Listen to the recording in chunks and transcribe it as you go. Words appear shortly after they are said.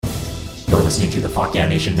You're listening to the Fuck Yeah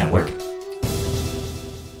Nation Network.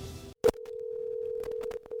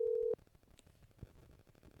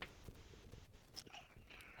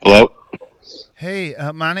 Hello? Hey,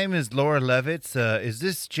 my name is Laura Levitz. Is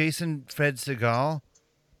this Jason Fred Segal?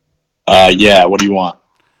 Yeah, what do you want?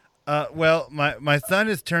 Well, my son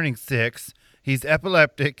is turning 6. He's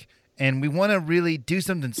epileptic, and we want to really do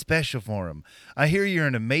something special for him. I hear you're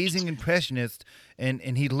an amazing impressionist,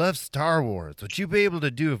 and he loves Star Wars. Would you be able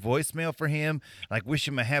to do a voicemail for him, like wish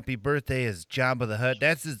him a happy birthday as Jabba the Hutt?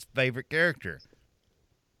 That's his favorite character.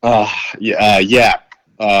 Yeah,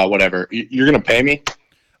 whatever. You're gonna pay me?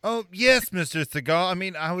 Oh, yes, Mr. Segal. I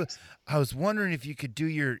mean, I was wondering if you could do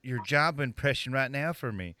your Jabba impression right now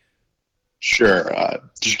for me. Sure,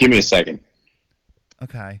 just give me a second.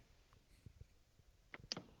 Okay.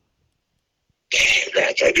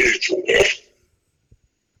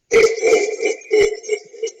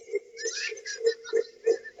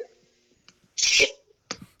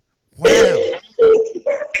 Wow.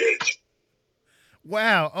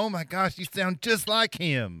 Wow. Oh my gosh, you sound just like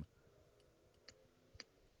him.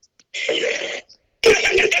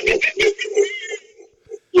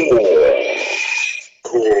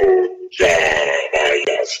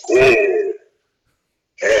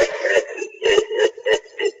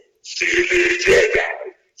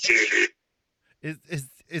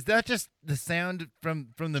 Is that just the sound from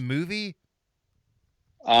the movie?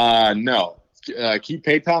 No. Can you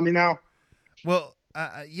PayPal me now? Well,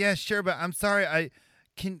 yeah, sure, but I'm sorry.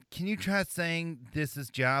 Can you try saying this is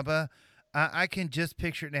Jabba? I can just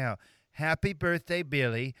picture it now. Happy birthday,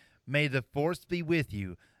 Billy. May the force be with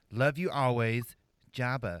you. Love you always,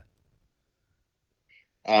 Jabba.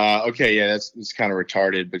 Okay, yeah, that's kind of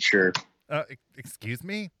retarded, but sure. Excuse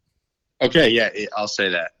me? Okay, yeah, I'll say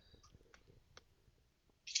that.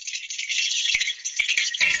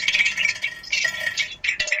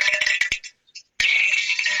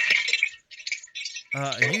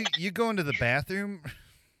 You going to the bathroom?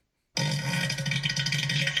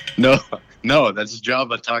 No, that's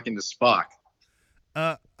Jabba talking to Spock.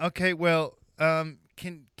 Okay, well,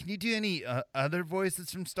 can you do any other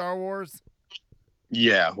voices from Star Wars?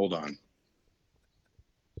 Yeah, hold on.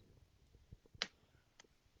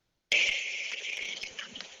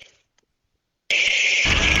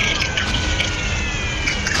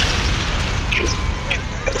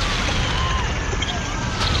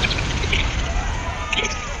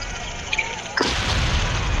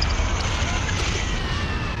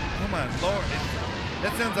 Oh my Lord,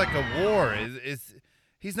 that sounds like a war.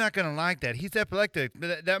 He's not gonna like that. He's epileptic.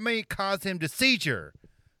 That may cause him to seizure.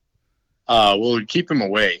 We'll keep him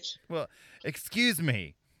awake. Well, excuse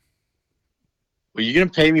me. Well, you're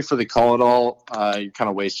gonna pay me for the call at all? You're kind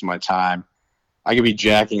of wasting my time. I could be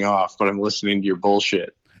jacking off, but I'm listening to your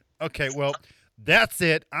bullshit. Okay, well, that's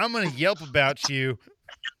it. I'm gonna Yelp about you.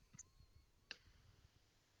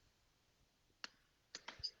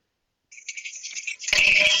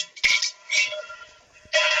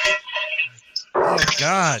 Oh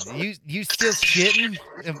God, you still shitting?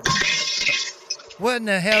 What in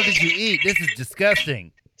the hell did you eat? This is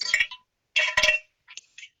disgusting.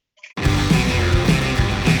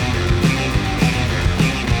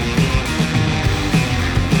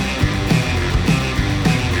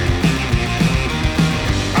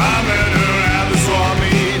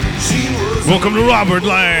 Welcome to Robert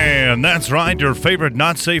Land. That's right, your favorite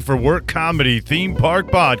not safe for work comedy theme park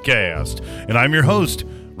podcast. And I'm your host,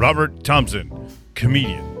 Robert Thompson,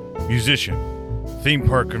 comedian, musician, theme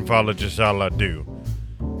park confologist a la do.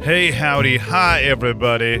 Hey, howdy, hi,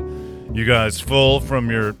 everybody. You guys full from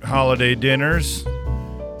your holiday dinners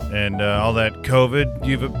and all that COVID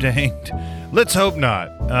you've obtained? Let's hope not.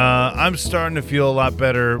 I'm starting to feel a lot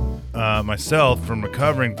better myself from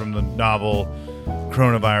recovering from the novel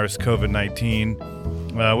coronavirus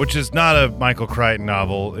COVID-19, which is not a Michael Crichton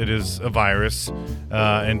novel. It is a virus.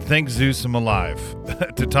 And thank Zeus I'm alive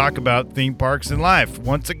to talk about theme parks and life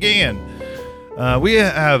once again. We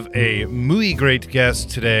have a muy great guest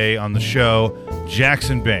today on the show,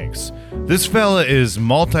 Jackson Banks. This fella is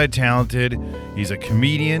multi-talented. He's a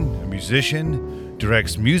comedian, a musician,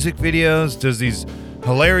 directs music videos, does these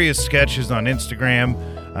hilarious sketches on Instagram.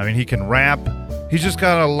 I mean, he can rap. He's just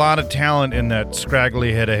got a lot of talent in that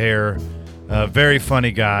scraggly head of hair. Very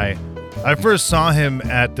funny guy. I first saw him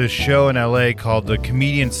at this show in LA called the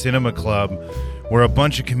Comedian Cinema Club, where a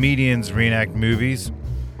bunch of comedians reenact movies.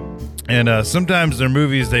 And sometimes they're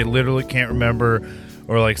movies they literally can't remember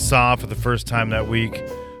or like saw for the first time that week.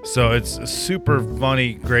 So it's a super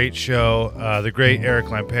funny, great show. The great Eric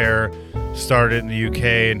Lampere started in the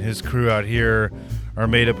UK, and his crew out here are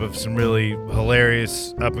made up of some really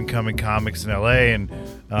hilarious up-and-coming comics in LA, and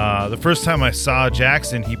The first time I saw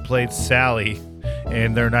Jackson, he played Sally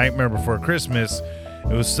in their Nightmare Before Christmas.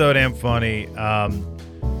 It was so damn funny.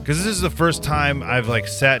 Because this is the first time I've like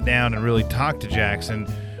sat down and really talked to Jackson.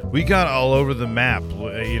 We got all over the map,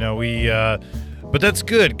 but that's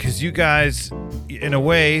good because you guys, in a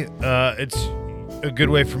way, it's a good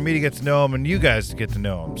way for me to get to know him and you guys to get to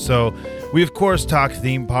know him. So we of course talked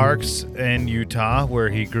theme parks in Utah where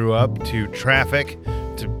he grew up, to traffic,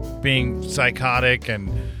 to being psychotic,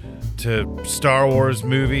 and to Star Wars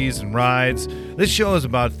movies and rides. This show is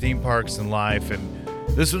about theme parks and life, and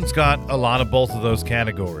this one's got a lot of both of those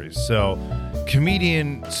categories. So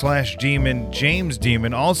comedian / demon James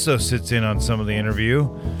Demon also sits in on some of the interview.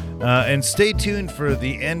 And stay tuned for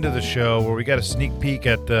the end of the show where we got a sneak peek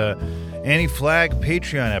at the Annie Flagg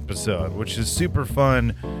Patreon episode, which is super fun,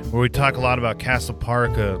 where we talk a lot about Castle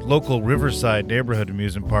Park, a local Riverside neighborhood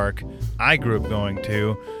amusement park I grew up going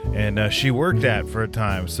to, and she worked at for a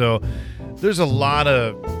time. So there's a lot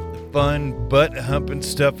of fun butt-humping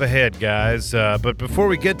stuff ahead, guys. But before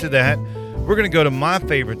we get to that, we're going to go to my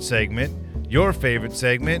favorite segment, your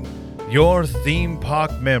theme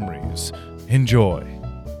park memories. Enjoy.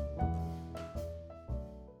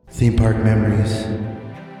 Theme park memories.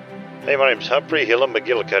 Hey, my name's Humphrey Hillam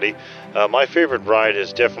McGillicuddy. My favorite ride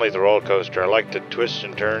is definitely the roller coaster. I like the twists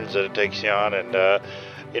and turns that it takes you on. And,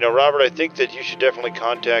 Robert, I think that you should definitely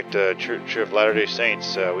contact Church of Latter-day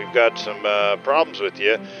Saints. We've got some problems with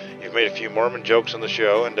you. You've made a few Mormon jokes on the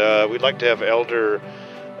show, and we'd like to have Elder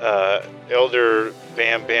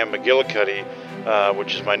Bam Bam McGillicuddy,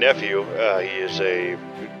 which is my nephew. He's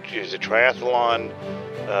a triathlon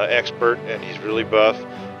expert, and he's really buff.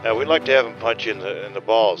 We'd like to have him punch you in the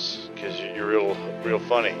balls, because you're real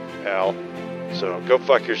funny, pal. So go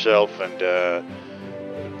fuck yourself, and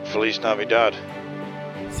Feliz Navidad.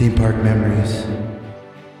 Theme park memories.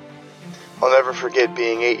 I'll never forget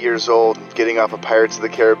being 8 years old, getting off of Pirates of the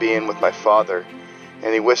Caribbean with my father,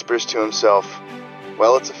 and he whispers to himself,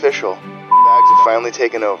 "Well, it's official. Bags have finally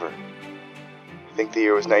taken over." I think the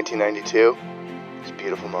year was 1992. It was a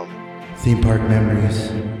beautiful moment. Theme park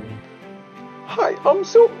memories. Hi,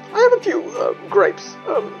 so I have a few gripes.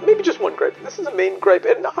 Maybe just one gripe. This is a main gripe,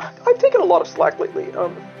 and I've taken a lot of slack lately.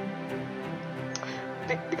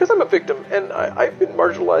 Because I'm a victim, and I've been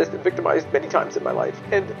marginalized and victimized many times in my life,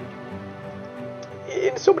 and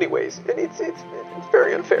in so many ways, and it's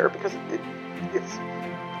very unfair because it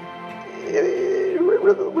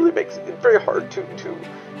really makes it very hard to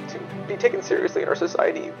be taken seriously in our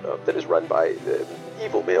society that is run by the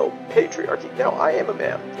evil male patriarchy. Now, I am a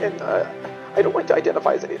man, and I don't like to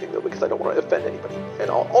identify as anything, though, because I don't want to offend anybody. And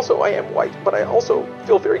also, I am white, but I also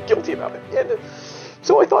feel very guilty about it. And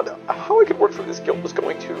so I thought how I could work through this guilt was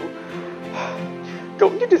going to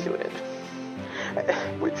Disneyland,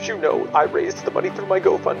 which, I raised the money through my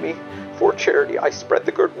GoFundMe for charity. I spread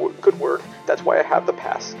the good word. That's why I have the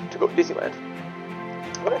pass to go to Disneyland.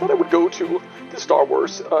 But I thought I would go to the Star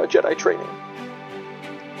Wars Jedi training.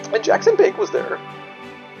 And Jackson Bank was there.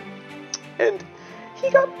 And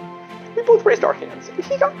we both raised our hands.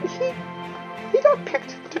 He got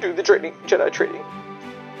picked to do the Jedi training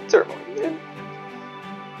ceremony. And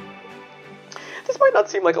this might not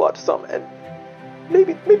seem like a lot to some, and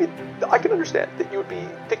maybe I can understand that you would be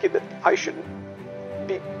thinking that I shouldn't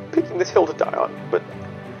be picking this hill to die on, but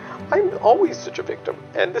I'm always such a victim,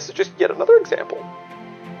 and this is just yet another example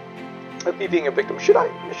of me being a victim. Should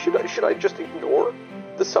I just ignore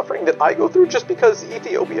the suffering that I go through just because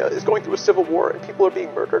Ethiopia is going through a civil war and people are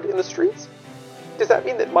being murdered in the streets? Does that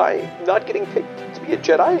mean that my not getting picked to be a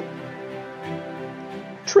Jedi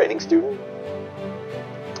training student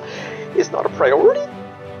is not a priority?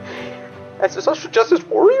 As a social justice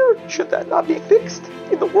warrior, should that not be fixed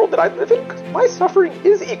in the world that I live in? Because my suffering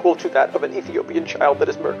is equal to that of an Ethiopian child that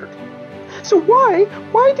is murdered. So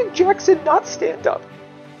why did Jackson not stand up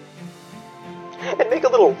and make a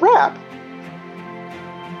little rap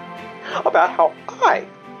about how I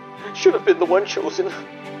should have been the one chosen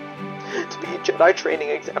to be a Jedi training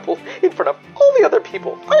example in front of all the other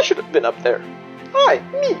people? I should have been up there.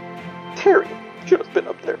 Me, Terry, should have been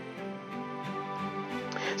up there.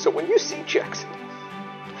 So when you see Jackson,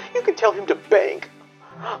 you can tell him to bank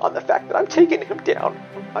on the fact that I'm taking him down.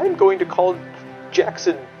 I'm going to call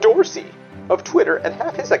Jackson Dorsey of Twitter and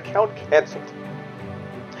have his account canceled.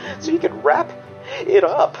 So he can wrap it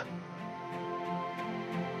up.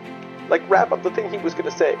 Like wrap up the thing he was going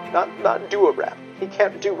to say, not do a rap. He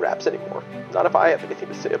can't do raps anymore. Not if I have anything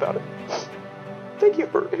to say about it. Thank you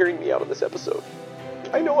for hearing me out on this episode.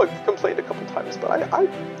 I know I've complained a couple times, but I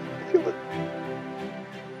feel that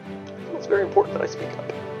it's very important that I speak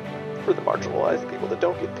up for the marginalized people that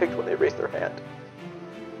don't get picked when they raise their hand.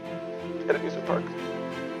 at amusement parks.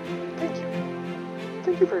 Thank you.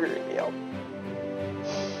 Thank you for hearing me out.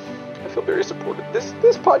 I feel very supported.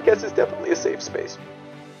 This podcast is definitely a safe space.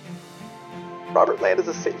 Robert Land is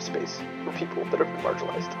a safe space for people that have been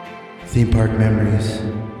marginalized. Theme park memories.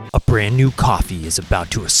 A brand new coffee is about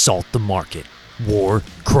to assault the market. War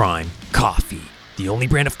Crime Coffee. The only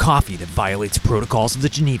brand of coffee that violates protocols of the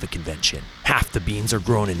Geneva Convention. Half the beans are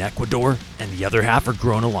grown in Ecuador, and the other half are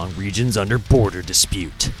grown along regions under border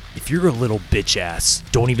dispute. If you're a little bitch ass,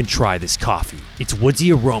 don't even try this coffee. Its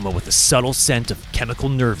woodsy aroma with a subtle scent of chemical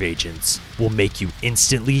nerve agents will make you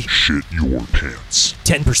instantly shit your pants.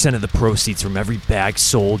 10% of the proceeds from every bag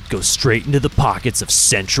sold go straight into the pockets of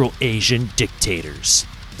Central Asian dictators.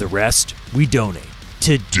 The rest, we donate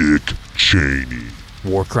to Dick Cheney.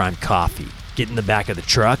 War Crime Coffee. Get in the back of the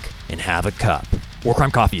truck and have a cup. War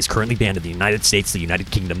Crime Coffee is currently banned in the United States, the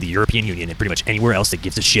United Kingdom, the European Union, and pretty much anywhere else that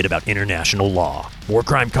gives a shit about international law. War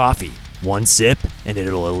Crime Coffee. One sip, and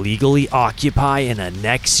it'll illegally occupy and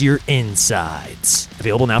annex your insides.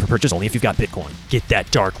 Available now for purchase only if you've got Bitcoin. Get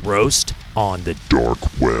that dark roast on the Dark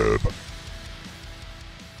web.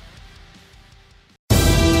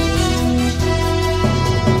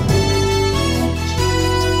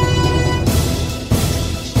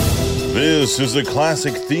 This is the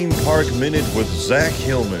Classic Theme Park Minute with Zach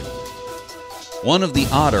Hillman. One of the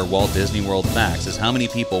odder Walt Disney World facts is how many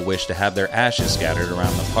people wish to have their ashes scattered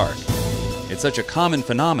around the park. It's such a common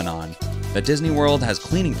phenomenon that Disney World has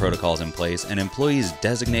cleaning protocols in place and employees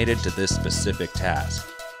designated to this specific task.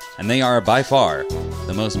 And they are, by far,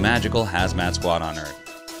 the most magical hazmat squad on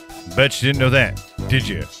Earth. Bet you didn't know that, did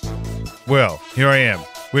you? Well, here I am,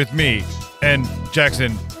 with me and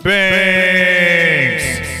Jackson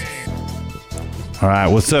Banks. All right,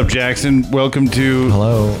 what's up, Jackson? Welcome to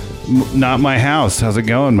Hello. Not My House. How's it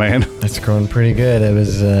going, man? It's going pretty good. It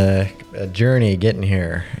was a journey getting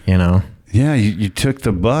here, you know. Yeah, you took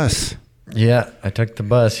the bus. Yeah, I took the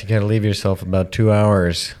bus. You got to leave yourself about 2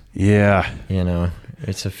 hours. Yeah. You know,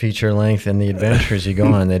 it's a feature length, and the adventures you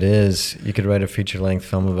go on, you could write a feature length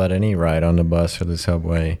film about any ride on the bus or the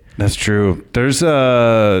subway. That's true. There's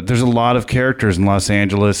a lot of characters in Los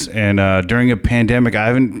Angeles, and during a pandemic, I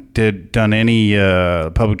haven't done any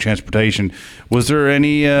public transportation. Was there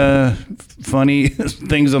any funny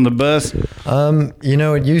things on the bus? You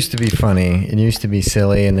know, it used to be funny. It used to be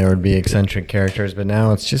silly, and there would be eccentric characters, but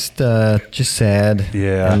now it's just sad.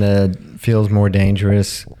 Yeah. And it feels more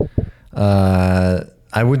dangerous.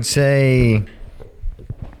 I would say,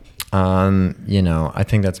 you know, I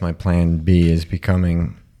think that's my plan B, is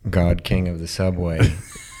becoming God King of the subway.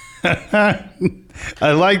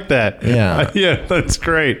 I like that. Yeah. Yeah, that's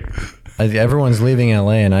great. Everyone's leaving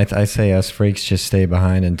LA, and I say us freaks just stay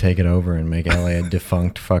behind and take it over and make LA a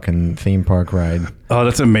defunct fucking theme park ride. Oh,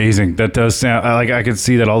 that's amazing. That does sound like I could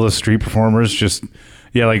see that all those street performers just,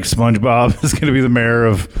 like SpongeBob is going to be the mayor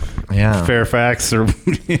of Fairfax or...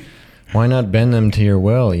 Why not bend them to your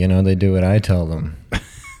will? You know, they do what I tell them.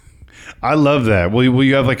 I love that. Will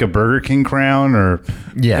you have like a Burger King crown or?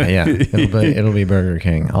 Yeah. It'll be Burger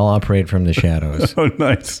King. I'll operate from the shadows. Oh,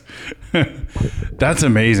 nice. That's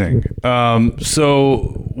amazing.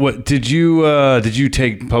 So what did you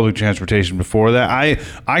take public transportation before that?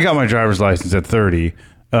 I got my driver's license at 30.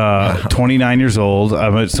 29 years old.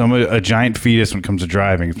 I'm a giant fetus when it comes to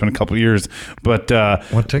driving. It's been a couple of years, but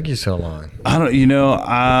what took you so long? I don't.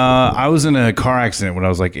 I was in a car accident when I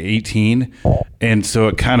was like 18, and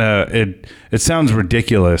so it sounds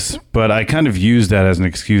ridiculous, but I kind of used that as an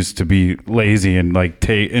excuse to be lazy and I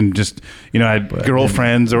had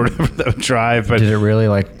girlfriends or whatever that would drive. But did it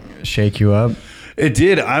really shake you up? It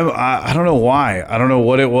did. I don't know why. I don't know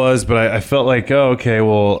what it was, but I felt like, oh, okay,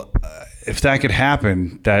 well. If that could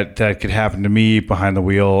happen, that could happen to me behind the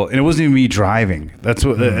wheel, and it wasn't even me driving. That's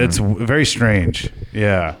what it's very strange.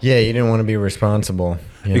 Yeah. Yeah, you didn't want to be responsible.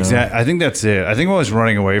 Exactly. I think that's it. I think I was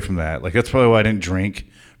running away from that. That's probably why I didn't drink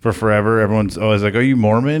for forever. Everyone's always like, "Are you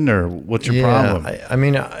Mormon or what's your problem?" I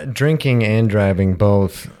mean, drinking and driving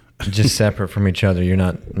both just separate from each other. You're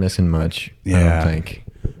not missing much. Yeah. I don't think.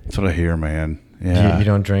 That's what I hear, man. Yeah. You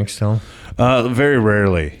don't drink still? Very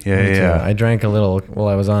rarely. Yeah. I drank a little. Well,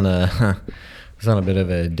 I was on a bit of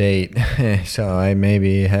a date, so I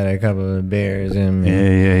maybe had a couple of beers in me.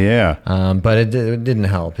 Yeah. But it didn't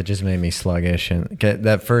help. It just made me sluggish, and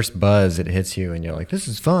that first buzz, it hits you, and you're like, "This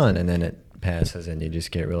is fun," and then it passes, and you just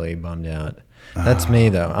get really bummed out. That's me,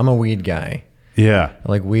 though. I'm a weed guy. Yeah.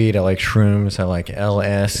 I like weed. I like shrooms. I like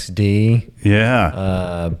LSD.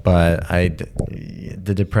 Yeah. But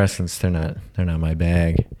the depressants, they're not my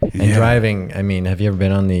bag. And driving, I mean, have you ever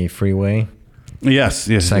been on the freeway? Yes.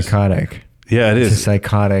 Psychotic. Yeah, it's is. a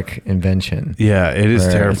psychotic invention. Yeah, it is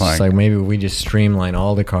where terrifying. It's just like maybe we just streamline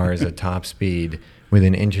all the cars at top speed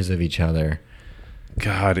within inches of each other.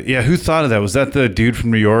 God, yeah, who thought of that? Was that the dude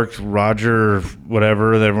from New York, Roger,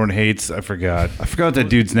 whatever, that everyone hates? I forgot what that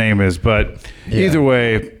dude's name is, but either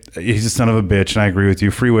way, he's a son of a bitch, and I agree with you.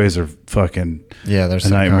 Freeways are fucking they're a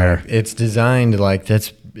nightmare. It's designed like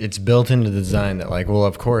it's built into the design that like, well,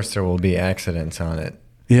 of course there will be accidents on it.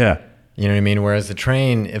 Yeah. You know what I mean? Whereas the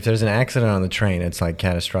train, if there's an accident on the train, it's like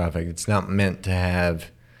catastrophic. It's not meant to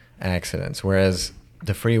have accidents. Whereas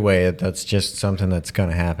the freeway, that's just something that's going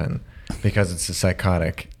to happen because it's a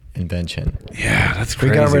psychotic invention. Yeah, that's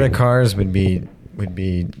crazy. If we got rid of cars, would be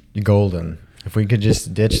golden. If we could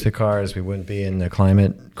just ditch the cars, we wouldn't be in the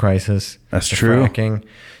climate crisis. That's true. Fracking,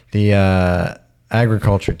 the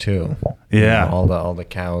agriculture too. Yeah. You know, all the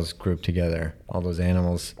cows grouped together, all those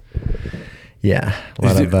animals. Yeah, a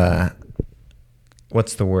lot of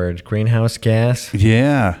what's the word? Greenhouse gas.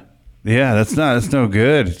 Yeah, that's no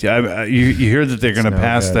good. You hear that they're going to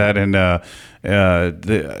pass that, and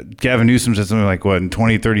Gavin Newsom said something like, what, in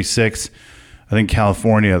 2036, I think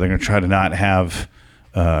California, they're going to try to not have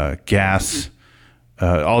gas.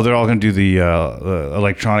 They're all going to do the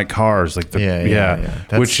electronic cars, like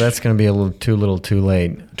That's going to be a little too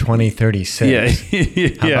late. 2036. Yeah.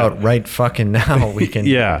 How about right fucking now we can?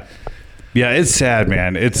 Yeah, it's sad,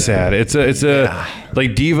 man. It's sad. It's a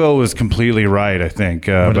like Devo was completely right, I think.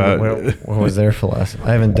 What was their philosophy?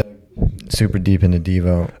 I haven't dug super deep into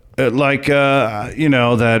Devo. That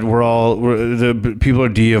the people are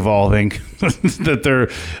de-evolving. That they're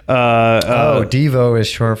Devo is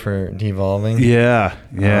short for devolving. Yeah.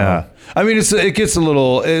 I mean, it gets a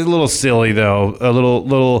little silly though, a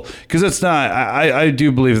little because it's not. I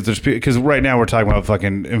do believe that there's, because right now we're talking about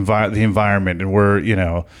fucking the environment, and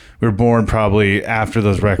we're born probably after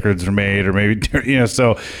those records are made, or maybe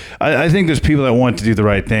So I think there's people that want to do the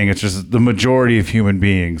right thing. It's just the majority of human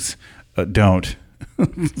beings don't.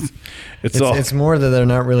 It's more that they're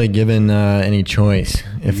not really given any choice.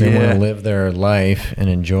 If they want to live their life and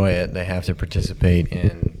enjoy it, they have to participate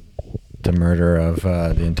in the murder of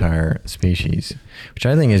the entire species, which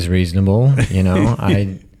I think is reasonable.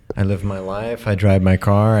 I live my life, I drive my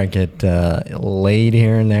car, I get laid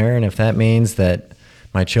here and there, and if that means that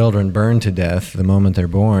my children burn to death the moment they're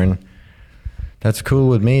born, that's cool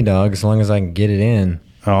with me, dog, as long as I can get it in.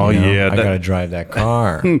 Oh, yeah. I got to drive that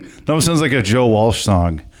car. That almost sounds like a Joe Walsh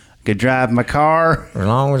song. I could drive my car. As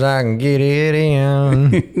long as I can get it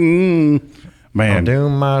in. Man. I'll do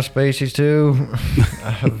my species too.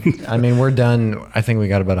 I mean, we're done. I think we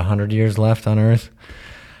got about 100 years left on Earth.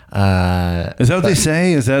 Is that what they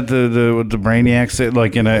say? Is that the brainiacs say?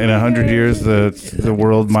 Like in 100 years, the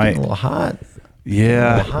world might... a little hot.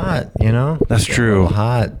 Yeah. A little hot, That's true. A little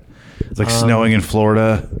hot. It's like snowing in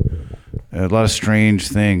Florida. A lot of strange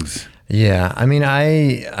things. Yeah, I mean,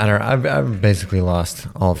 I don't know. I've basically lost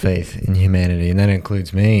all faith in humanity, and that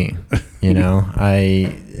includes me.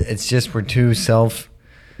 It's just we're too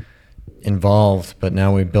self-involved, but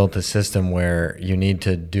now we've built a system where you need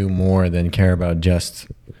to do more than care about just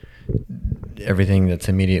everything that's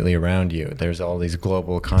immediately around you. There's all these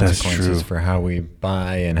global consequences for how we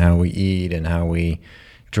buy and how we eat and how we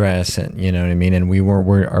dress, and you know what I mean. And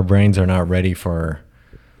our brains are not ready for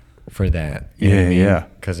that. Yeah.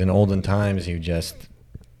 Because in olden times, you just,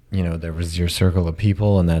 there was your circle of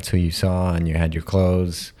people, and that's who you saw, and you had your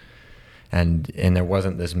clothes, and there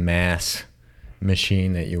wasn't this mass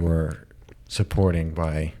machine that you were supporting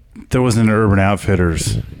by. There wasn't Urban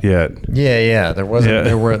Outfitters yet. Yeah. There wasn't. Yeah.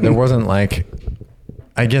 There wasn't like.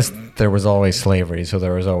 I guess there was always slavery, so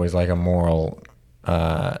there was always like a moral.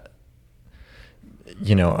 A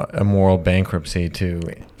moral bankruptcy to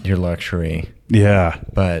your luxury. Yeah.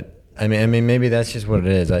 But I mean, maybe that's just what it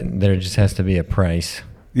is. There just has to be a price.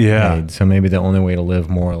 Yeah. Made. So maybe the only way to live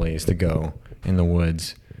morally is to go in the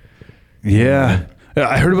woods. Yeah.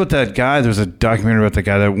 I heard about that guy. There's a documentary about the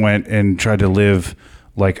guy that went and tried to live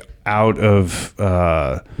like out of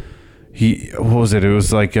what was it? It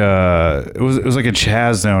was like it was like a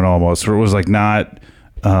Chaz zone almost, where it was like not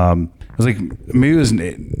it was like maybe it was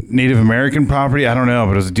Native American property. I don't know,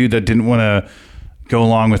 but it was a dude that didn't want to go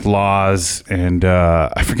along with laws, and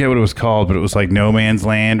I forget what it was called, but it was like no man's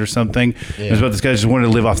land or something. Yeah. It was about this guy just wanted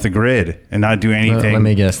to live off the grid and not do anything. Let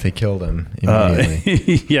me guess, they killed him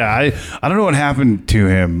immediately. Yeah, I don't know what happened to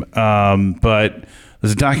him, but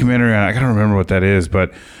there's a documentary on it. I gotta remember what that is,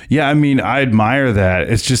 but yeah, I mean, I admire that.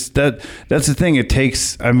 It's just that's the thing. It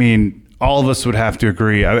takes. I mean, all of us would have to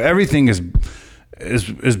agree. Everything is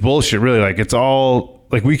bullshit, really. Like it's all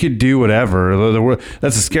like we could do whatever. The world,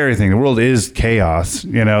 that's a scary thing. The world is chaos.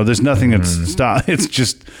 You know, there's nothing that's stop. It's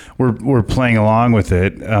just we're playing along with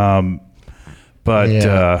it.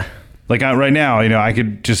 Like right now, you know, I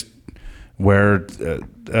could just wear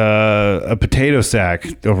a potato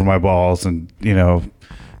sack over my balls and, you know,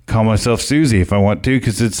 call myself Susie if I want to,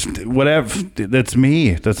 because it's whatever. That's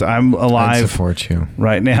me. I'm alive. I support you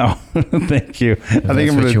right now. Thank you. I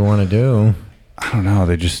think that's what you want to do. I don't know.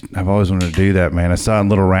 I've always wanted to do that, man. I saw in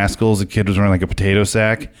Little Rascals, a kid was wearing like a potato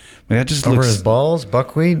sack. I mean, that just over looks... his balls,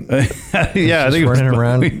 buckwheat. Yeah, I think it was running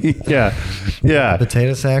around. Yeah.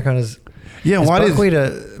 Potato sack on his. Yeah, is why buckwheat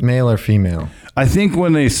a male or female? I think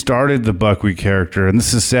when they started the buckwheat character, and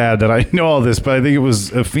this is sad that I know all this, but I think it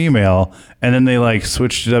was a female, and then they like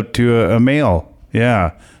switched it up to a male.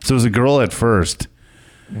 Yeah, so it was a girl at first.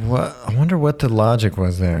 What? I wonder what the logic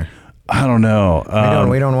was there. I don't know.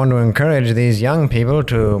 We don't want to encourage these young people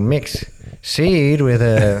to mix seed with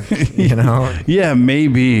a, you know. Yeah,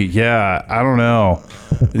 maybe. Yeah, I don't know.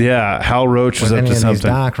 Yeah, Hal Roach was up to something. These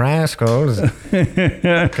dark rascals.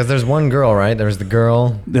 Because there's one girl, right? There's the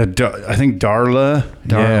girl. I think Darla.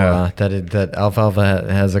 Yeah. That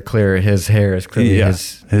Alfalfa has a clear. His hair is clearly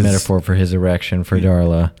his metaphor for his erection for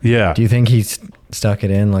Darla. Yeah. Do you think he's stuck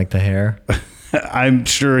it in like the hair? I'm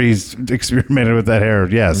sure he's experimented with that hair.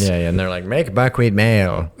 Yes. Yeah, and they're like, make buckwheat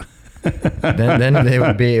male. then it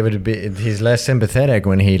would be he's less sympathetic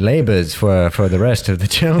when he labors for the rest of the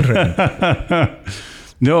children.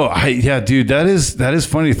 No, dude, that is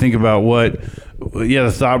funny to think about what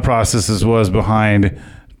the thought processes was behind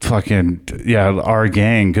fucking our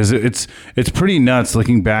gang, because it's pretty nuts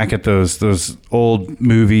looking back at those old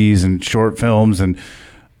movies and short films, and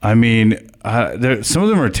I mean some of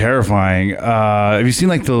them are terrifying. Have you seen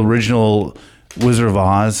like the original Wizard of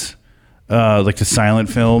Oz? Like the silent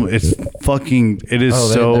film, there's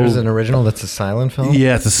an original that's a silent film.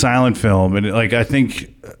 Yeah, it's a silent film, and I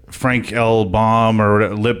think Frank L. Baum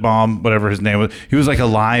or Lip Baum, whatever his name was, he was like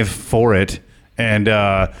alive for it, and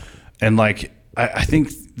like I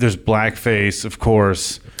think there's blackface, of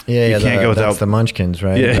course. Yeah, you can't go without. That's the Munchkins,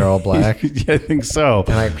 right? Yeah. They're all black. Yeah, I think so.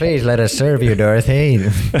 They're like, please let us serve you, Dorothy.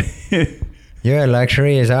 Your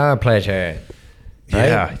luxury is our pleasure. Right?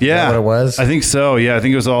 Yeah. Is that what it was? I think so. Yeah, I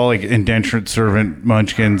think it was all like indentured servant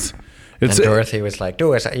Munchkins. And Dorothy was like,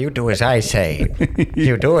 you do as I say.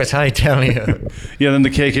 You do as I tell you. Yeah, then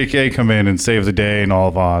the KKK come in and save the day in all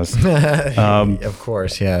of Oz. Of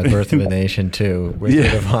course, yeah. Birth of a Nation too.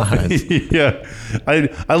 Wizard of Oz. Yeah.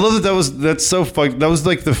 I love that's so fucked. That was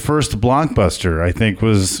like the first blockbuster, I think,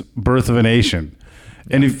 was Birth of a Nation.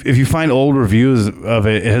 And if you find old reviews of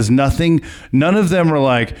it, it has nothing. None of them are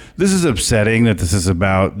like, this is upsetting that this is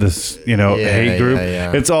about this, hate group.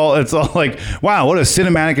 Yeah. It's all like, wow, what a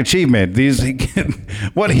cinematic achievement.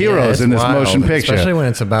 What heroes in this motion picture. Especially when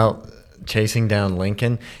it's about chasing down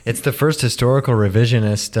Lincoln. It's the first historical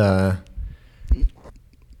revisionist.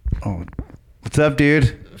 What's up,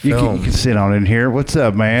 dude? You can sit on in here. What's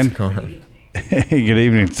up, man? Hey, good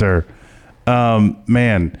evening, sir.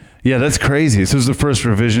 Man. Yeah, that's crazy. This was the first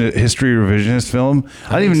history revisionist film.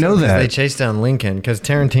 I didn't even know that. They chased down Lincoln because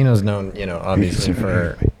Tarantino's known, obviously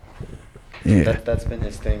for. Yeah. That's been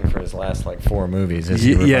his thing for his last 4 movies. Is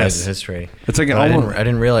he revises history. It's like I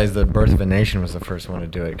didn't realize that Birth of a Nation was the first one to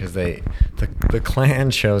do it because the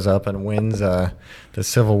Klan shows up and wins the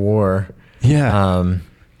Civil War. Yeah.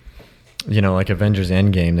 Like Avengers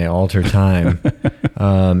Endgame, they alter time,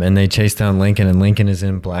 and they chase down Lincoln, and Lincoln is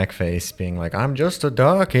in blackface, being like, "I'm just a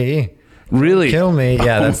darky, really kill me."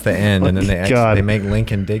 Yeah, that's the end, and then they make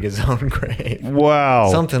Lincoln dig his own grave.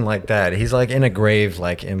 Wow, something like that. He's in a grave,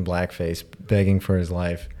 in blackface, begging for his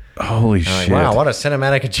life. Holy shit! Wow, what a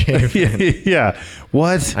cinematic achievement! Yeah,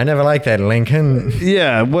 what? I never liked that Lincoln.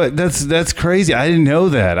 Yeah, what? That's crazy. I didn't know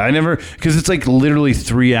that. I never, because it's literally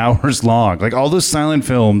 3 hours long. All those silent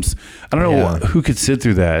films. I don't know who could sit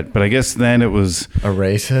through that, but I guess then it was a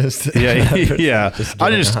racist. Yeah.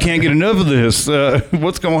 I just can't get enough of this.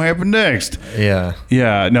 What's going to happen next? Yeah.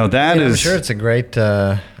 Yeah. No, that is. I'm sure it's a great.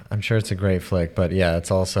 I'm sure it's a great flick, but yeah,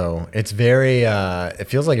 it's very, it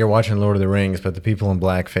feels like you're watching Lord of the Rings, but the people in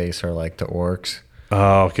blackface are like the orcs.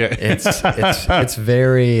 Oh, okay. It's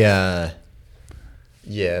very,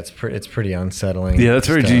 it's pretty unsettling. Yeah, that's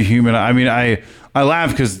very dehuman. I mean, I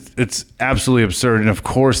laugh because it's absolutely absurd, and of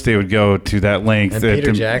course they would go to that length. And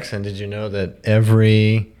Peter Jackson, did you know that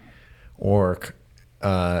every orc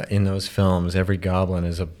in those films, every goblin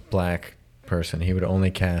is a black person? He would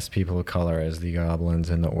only cast people of color as the goblins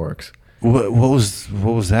and the orcs. What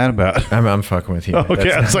was that about? I'm fucking with you.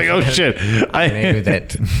 Okay, I was like, oh shit. Maybe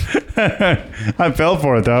that. I fell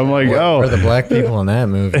for it though. I'm like, Were the black people in that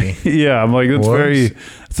movie? Yeah, I'm like, that's Dwarves? very.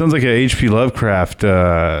 Sounds like a H.P. Lovecraft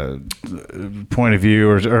point of view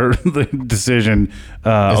or the decision.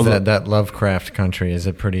 Is that Lovecraft Country? Is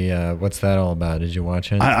it pretty? What's that all about? Did you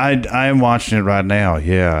watch it? I am watching it right now.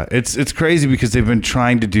 Yeah, it's crazy because they've been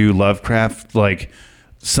trying to do Lovecraft. Like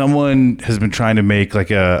someone has been trying to make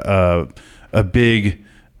like a big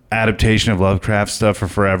adaptation of Lovecraft stuff for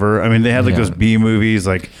forever. I mean, they had like those B movies,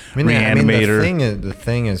 like Reanimator. The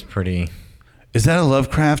thing is pretty. Is that a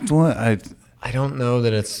Lovecraft one? I don't know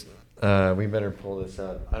that it's. We better pull this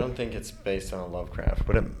up. I don't think it's based on a Lovecraft,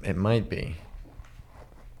 but it might be.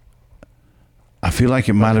 I feel like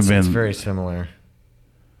it might have been. It's very similar.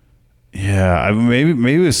 Yeah,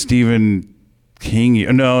 maybe it was Stephen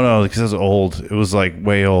King. No, because it was old. It was like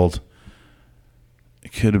way old.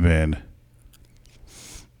 It could have been.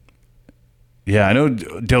 Yeah, I know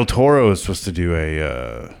Del Toro is supposed to do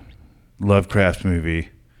a Lovecraft movie.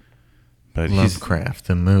 But Lovecraft,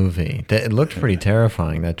 the movie. It looked pretty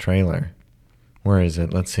terrifying, that trailer. Where is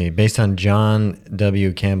it? Let's see. Based on John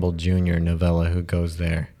W. Campbell Jr. novella, Who Goes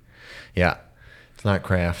There? Yeah. It's not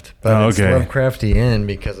Craft. But it's Lovecraftian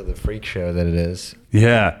because of the freak show that it is.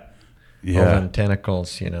 Yeah. All them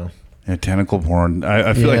tentacles, Yeah, tentacle porn.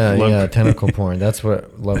 I feel like tentacle porn. That's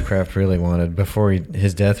what Lovecraft really wanted. Before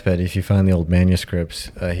his deathbed, if you find the old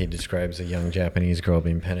manuscripts, he describes a young Japanese girl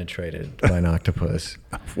being penetrated by an octopus.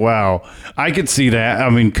 Wow, I could see that. I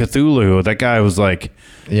mean, Cthulhu. That guy was like,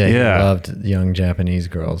 he loved young Japanese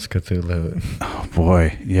girls. Cthulhu. Oh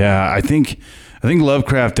boy, yeah. I think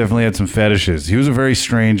Lovecraft definitely had some fetishes. He was a very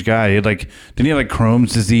strange guy. He had didn't he have like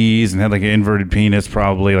Crohn's disease and had like an inverted penis?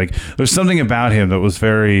 Probably. Like there's something about him that was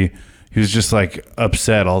very. He was just like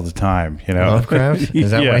upset all the time, Lovecraft?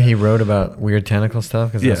 Is that why he wrote about weird tentacle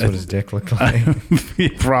stuff? Because that's what his dick looked like?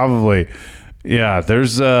 Probably. Yeah,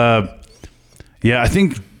 there's I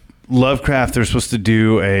think Lovecraft, they're supposed to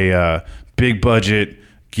do a big budget.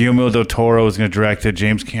 Guillermo del Toro was going to direct it.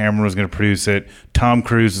 James Cameron was going to produce it. Tom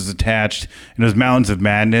Cruise is attached. And it was Mountains of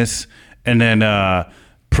Madness. And then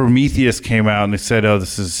Prometheus came out and they said, oh,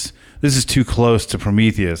 this is too close to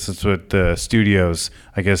Prometheus. That's what the studios,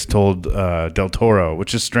 I guess, told Del Toro,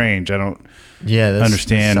 which is strange. I don't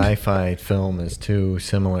understand. Sci-fi film is too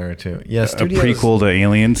similar to a prequel to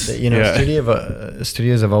Aliens.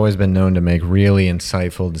 Studios have always been known to make really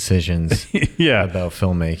insightful decisions about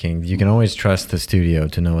filmmaking. You can always trust the studio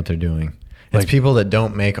to know what they're doing. It's people that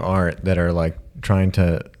don't make art that are like trying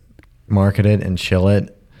to market it and shill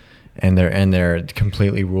it, and they're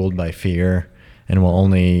completely ruled by fear. And will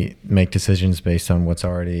only make decisions based on what's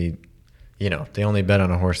already, they only bet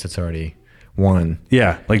on a horse that's already won.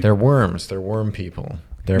 Yeah. Like they're worms. They're worm people.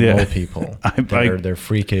 They're mole people. They're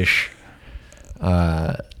freakish.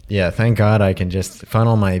 Thank God I can just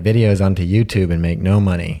funnel my videos onto YouTube and make no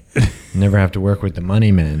money. Never have to work with the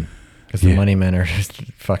money men. Because the money men are just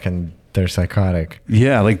fucking, they're psychotic.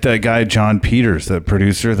 Yeah, like that guy, John Peters, that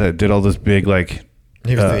producer that did all this big,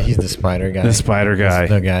 he's the spider guy. The spider guy.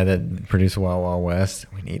 The guy that produced Wild Wild West.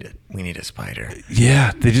 We need a spider.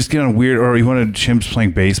 Yeah, they just get on weird, or you wanted chimps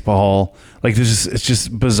playing baseball. Like it's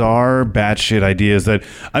just bizarre, batshit ideas that,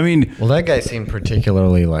 I mean. Well, that guy seemed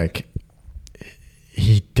particularly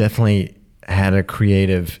he definitely had a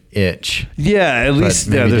creative itch. Yeah, at least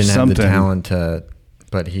maybe there's didn't something. Have the talent to,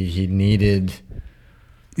 but he needed.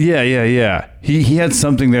 Yeah. He had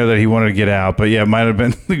something there that he wanted to get out, but it might have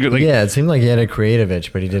been. It seemed like he had a creative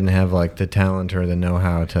itch, but he didn't have the talent or the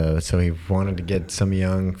know-how to. So he wanted to get some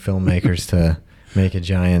young filmmakers to make a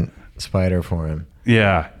giant spider for him.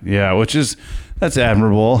 Yeah, that's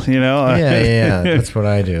admirable, Yeah, that's what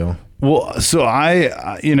I do. Well, so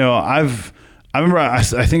I remember I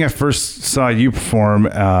think I first saw you perform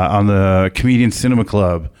on the Comedian Cinema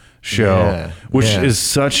Club show, which is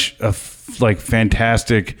such a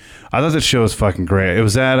fantastic. I thought that show was fucking great. It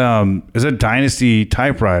was at Dynasty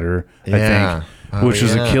Typewriter, I think, which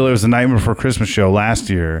was a killer. It was the Nightmare Before Christmas show last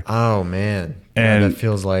year. Oh man, and that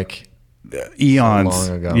feels like eons so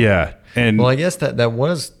long ago. Yeah, and I guess that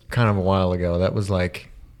was kind of a while ago. That was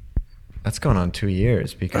that's going on 2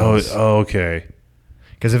 years because okay.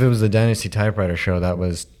 Because if it was the Dynasty Typewriter show, that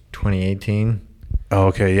was 2018. Oh,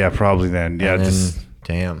 okay, yeah, probably then. Yeah,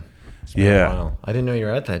 damn. Yeah, I didn't know you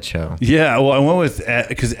were at that show. Yeah, well, I went with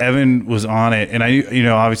because Evan was on it, and I knew,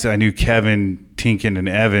 obviously I knew Kevin, Tinkin, and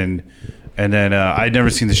Evan, and then I'd never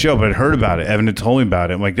seen the show, but I'd heard about it. Evan had told me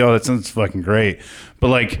about it. I'm like, oh, that sounds fucking great.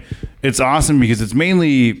 But it's awesome because it's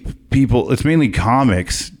mainly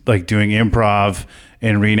comics doing improv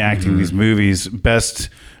and reenacting these movies. Best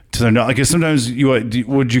to their knowledge? Like, sometimes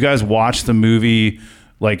would you guys watch the movie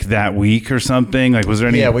like that week or something? Like, was there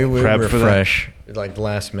any we prep were for fresh. Like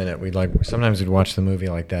last minute, sometimes we'd watch the movie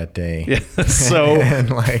like that day. Yeah, that's so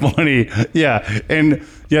funny. Yeah, and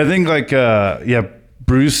I think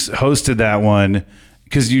Bruce hosted that one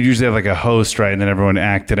because you usually have like a host, right? And then everyone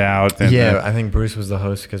acted out. And I think Bruce was the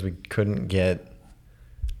host because we couldn't get.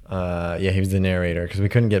 He was the narrator because we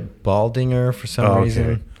couldn't get Baldinger for some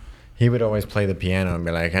reason. He would always play the piano and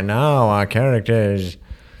be like, "And now our characters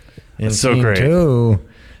in scene great. 2."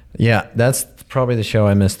 Yeah, that's probably the show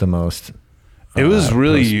I missed the most. It was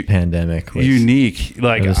really pandemic, unique.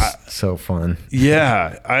 Like, it was so fun.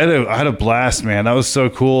 Yeah, I had a blast, man. That was so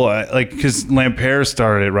cool. Because Lampere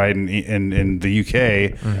started it right in the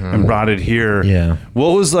UK and brought it here. Yeah.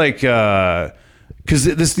 What was like? Because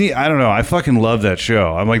I don't know. I fucking love that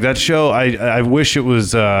show. I'm like, that show. I wish it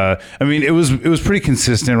was. I mean, it was pretty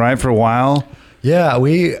consistent, right, for a while. Yeah,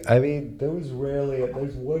 there's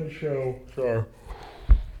one show. Sorry.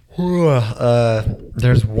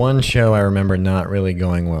 There's one show I remember not really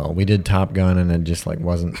going well. We did Top Gun and it just like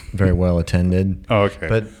wasn't very well attended. Oh, okay.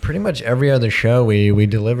 But pretty much every other show we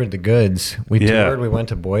delivered the goods. We toured. We went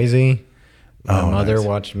to Boise. My mother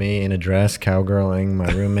watched me in a dress cowgirling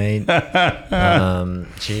my roommate.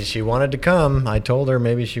 She wanted to come. I told her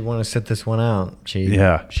maybe she want to sit this one out. She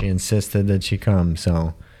insisted that she come.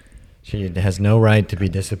 So she has no right to be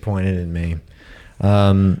disappointed in me.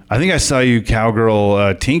 I think I saw you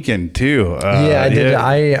cowgirl Tinkin too. I did.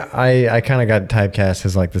 I kind of got typecast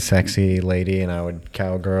as like the sexy lady, and I would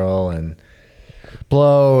cowgirl and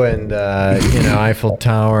blow and Eiffel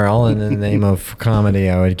Tower, all in the name of comedy.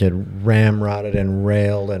 I would get ramrodded and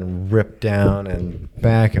railed and ripped down and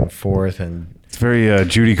back and forth, and it's very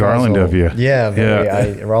Judy Garland of you. Yeah,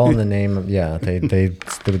 all in the name of They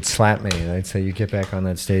would slap me and I'd say, "You get back on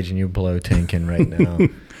that stage and you blow Tinkin right now,"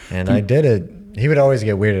 and I did it. He would always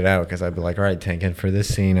get weirded out because I'd be like, "All right, Tinkin, for this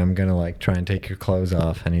scene, I'm gonna like try and take your clothes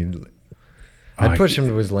off," and I'd push him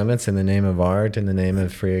to his limits in the name of art, in the name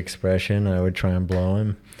of free expression. I would try and blow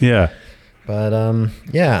him. Yeah, but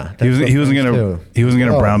he wasn't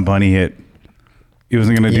gonna Brown Bunny it. He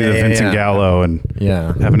wasn't gonna do the Vincent Gallo and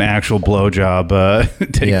have an actual blowjob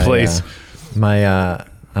take place. Yeah.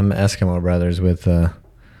 I'm Eskimo Brothers with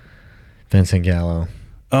Vincent Gallo.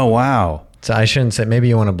 Oh wow. So I shouldn't say. Maybe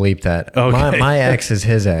you want to bleep that. Okay. My ex is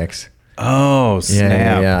his ex. Oh,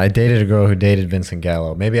 snap. Yeah. I dated a girl who dated Vincent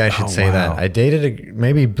Gallo. Maybe I should say that. I dated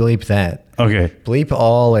maybe bleep that. Okay. Bleep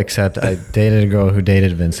all except I dated a girl who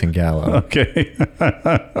dated Vincent Gallo. Okay.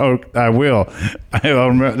 I will. I'll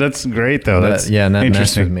remember. That's great though. That's and that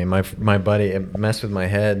messed with me. My buddy, it messed with my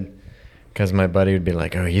head because my buddy would be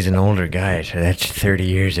like, "Oh, he's an older guy, so that's 30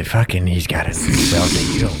 years of fucking. He's got a belt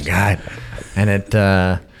that you don't got," and it.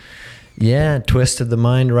 Twisted the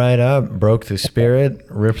mind right up, broke the spirit,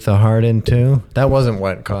 ripped the heart in two. That wasn't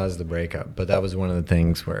what caused the breakup, but that was one of the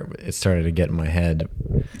things where it started to get in my head.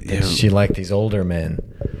 She liked these older men.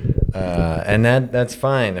 And that's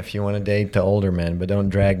fine if you want to date the older men, but don't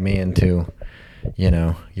drag me into,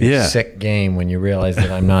 your sick game when you realize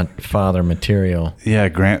that I'm not father material. Yeah,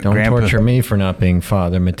 don't torture me for not being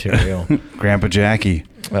father material. Grandpa Jackie.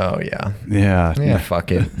 Oh, yeah. Yeah,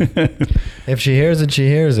 fuck it. If she hears it, she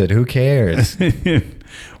hears it. Who cares?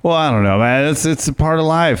 Well, I don't know, man. It's a part of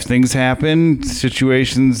life. Things happen.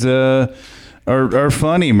 Situations are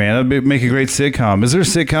funny, man. That'd make a great sitcom. Is there a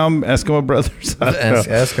sitcom, Eskimo Brothers?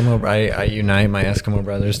 I unite my Eskimo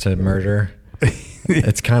brothers to murder.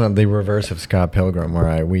 It's kind of the reverse of Scott Pilgrim, where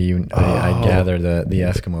I gather the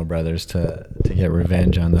Eskimo brothers to get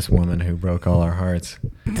revenge on this woman who broke all our hearts.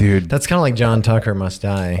 Dude, that's kind of like John Tucker Must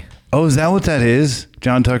Die. Oh, is that what that is?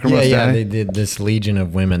 John Tucker Must Die? Yeah, they did this legion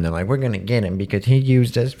of women. They're like, "We're going to get him because he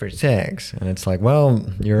used us for sex." And it's like, well,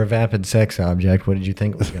 you're a vapid sex object. What did you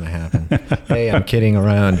think was going to happen? Hey, I'm kidding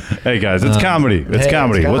around. Hey, guys, it's comedy. It's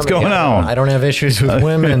comedy. What's going on? I don't have issues with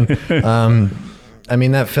women. I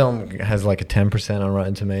mean, that film has like a 10% on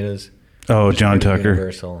Rotten Tomatoes. Oh, John Tucker.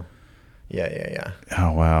 Universal. Yeah.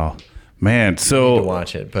 Oh, wow. Man, so... You need to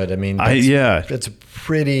watch it, but I mean... It's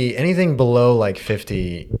pretty... Anything below like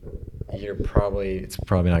 50, it's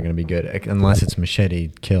probably not going to be good, unless it's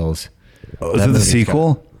Machete Kills. Oh, is it the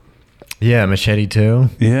sequel? Yeah, Machete 2.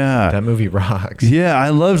 Yeah. That movie rocks. Yeah,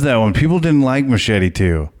 I loved that one. People didn't like Machete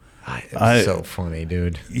 2. It's so funny,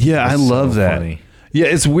 dude. Yeah, I love that. Funny. Yeah,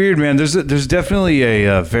 it's weird, man. There's definitely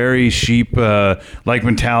a very sheep like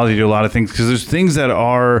mentality to a lot of things, because there's things that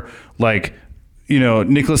are like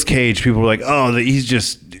Nicolas Cage, people were like, oh, he's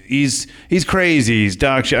crazy. He's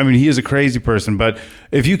dog shit. I mean, he is a crazy person, but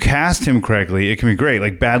if you cast him correctly, it can be great.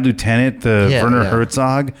 Like Bad Lieutenant, Werner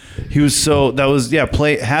Herzog,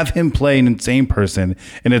 have him play an insane person,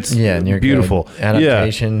 and it's beautiful.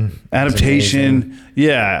 Good. Adaptation.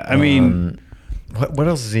 Yeah. I mean, what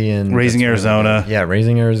else is he in? Raising Arizona. Yeah,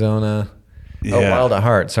 Raising Arizona. Yeah. Oh, Wild at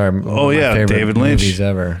Heart. Sorry. David Lynch. Movies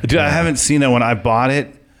ever. Dude, I haven't seen that one. I bought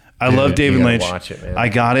it. I love David Lynch. Watch it, man. I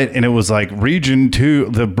got it, and it was like Region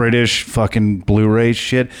 2, the British fucking Blu-ray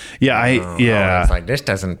shit. Yeah, it's like, this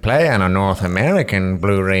doesn't play on a North American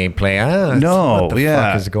Blu-ray player. No, what the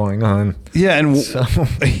fuck is going on? Yeah, and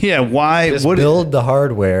why? Just build the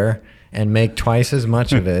hardware and make twice as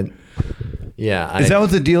much of it. Yeah. Is that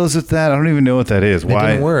what the deal is with that? I don't even know what that is. Why? It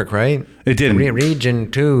didn't work, right? It didn't.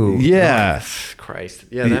 Region 2. Yeah. Oh, Christ.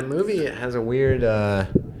 Yeah, that movie has a weird...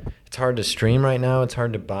 it's hard to stream right now. It's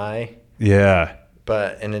hard to buy. Yeah.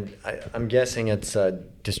 But I'm guessing it's a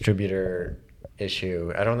distributor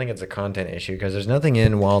issue. I don't think it's a content issue because there's nothing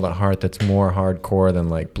in Wild at Heart that's more hardcore than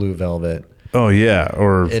like Blue Velvet. Oh yeah,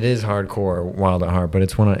 or it is hardcore Wild at Heart, but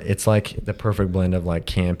it's like the perfect blend of like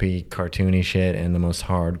campy, cartoony shit and the most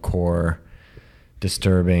hardcore,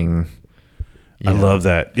 disturbing. I love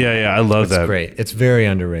that. Yeah, I love that. It's great. It's very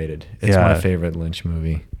underrated. It's my favorite Lynch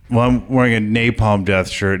movie. Well, I'm wearing a Napalm Death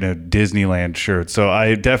shirt and a Disneyland shirt, so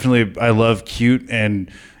I love cute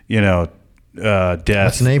and Death.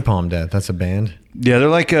 What's Napalm Death? That's a band. Yeah, they're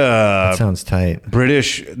like that sounds tight.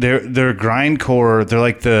 British. They're grindcore. They're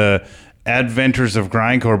like the adventures of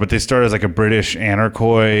grindcore, but they started as like a British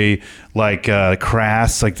anarchoi, like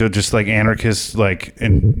Crass, like they're just like anarchists, like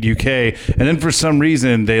in UK, and then for some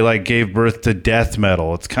reason they like gave birth to death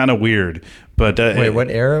metal. It's kind of weird. But wait,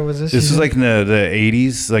 what era was this? This is like in the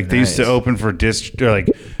 80s. Like they used to open for like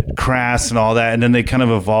Crass and all that, and then they kind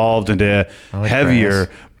of evolved into heavier.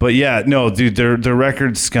 Crass. But yeah, no, dude, their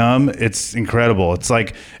record Scum, it's incredible. It's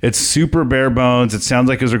like it's super bare bones. It sounds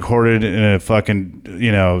like it was recorded in a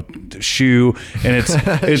fucking shoe, and it's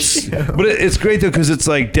but it's great though because it's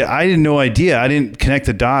like I had no idea. I didn't connect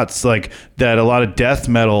the dots like that. A lot of death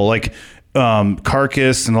metal, like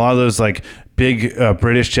Carcass, and a lot of those like big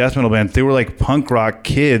British death metal bands, they were like punk rock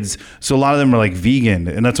kids, so a lot of them were like vegan,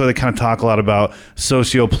 and that's why they kind of talk a lot about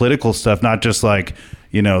socio-political stuff, not just like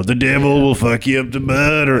the devil will fuck you up the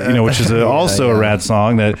butt, or which is also a rad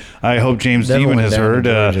song that I hope James Demon has heard.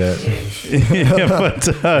 We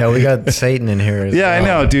got Satan in here. Well. I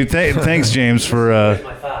know, dude. Thanks, James, for.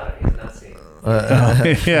 My father. He's not Satan.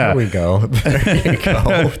 There we go. There you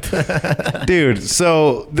go, dude.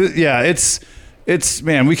 So it's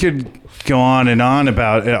man, we could go on and on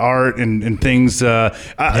about art and things.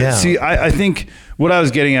 I think what I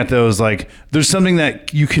was getting at though is like there's something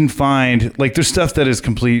that you can find, like there's stuff that is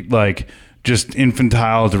complete like just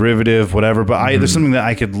infantile, derivative, whatever, but there's something that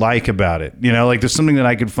I could like about it, like there's something that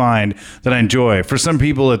I could find that I enjoy. For some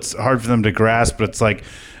people it's hard for them to grasp, but it's like,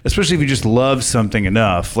 especially if you just love something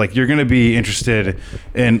enough, like you're going to be interested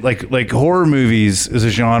in like horror movies is a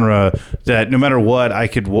genre that no matter what I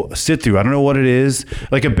could sit through. I don't know what it is.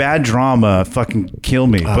 Like a bad drama fucking kill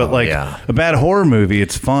me, but a bad horror movie,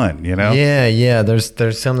 it's fun, Yeah.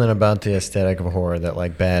 There's something about the aesthetic of horror that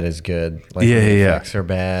like bad is good. Like the effects are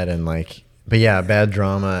bad and like, but yeah, bad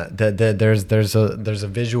drama. There's a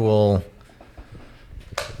visual.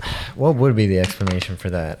 What would be the explanation for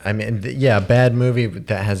that? I mean, a bad movie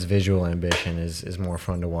that has visual ambition is more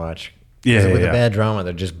fun to watch. With a bad drama,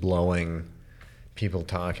 they're just blowing people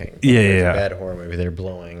talking. A bad horror movie, they're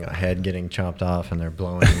blowing a head getting chopped off, and they're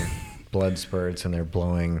blowing blood spurts, and they're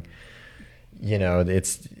blowing.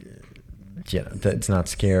 It's not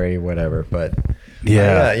scary, whatever. But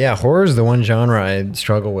horror is the one genre I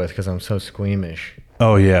struggle with because I'm so squeamish.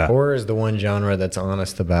 Oh yeah, horror is the one genre that's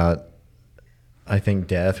honest about. I think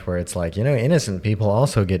death, where it's like, innocent people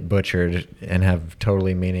also get butchered and have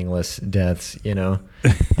totally meaningless deaths, And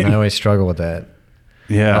I always struggle with that.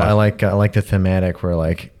 Yeah. I like the thematic where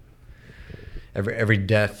like every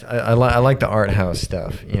death, I like the art house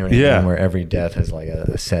stuff, what I mean? Where every death is like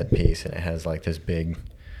a set piece and it has like this big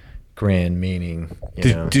grand meaning,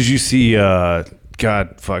 Did you see, the guy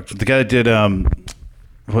that did,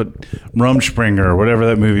 Rumspringa or whatever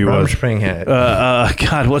that movie was. Rumspringa.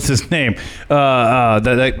 God, what's his name?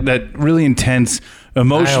 That really intense,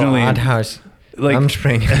 emotionally. House. Like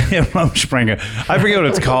Rumspringa. Rumspringa. I forget what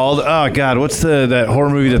it's called. Oh God, what's that horror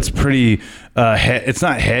movie that's pretty? It's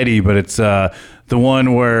not heady, but it's the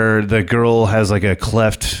one where the girl has like a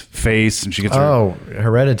cleft face and she gets.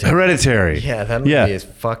 Hereditary. Hereditary. Yeah, that movie is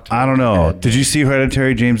fucked. I don't know. Did you see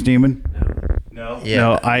Hereditary, James Demon? No. Yeah.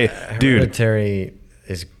 No, Hereditary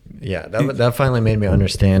is Yeah, that finally made me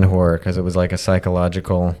understand horror because it was like a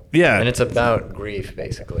psychological. Yeah. And it's about grief,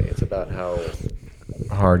 basically. It's about how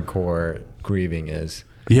hardcore grieving is.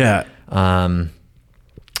 Yeah.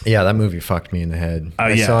 Yeah, that movie fucked me in the head.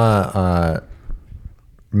 I yeah. saw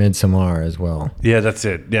Midsommar as well. Yeah, that's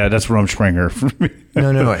it. Yeah, that's Rumspringa for me.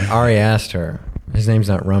 No. Ari Aster. His name's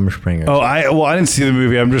not Rumspringa. Oh, I didn't see the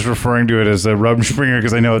movie. I'm just referring to it as a Rumspringa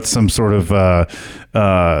because I know it's some sort of a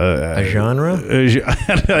genre.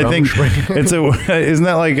 I think it's isn't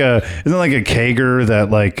that like a Kager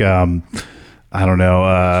that like I don't know.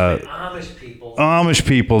 Amish people. Amish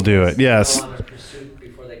people do it. Yes. On a pursuit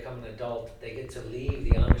before they become an adult, they get to leave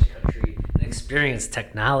the Amish country and experience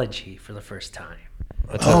technology for the first time.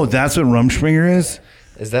 That's what Rumspringa is.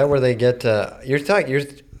 Is that where they get?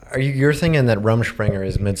 You're thinking that Rumspringa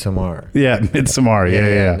is Midsommar? Yeah, Midsommar.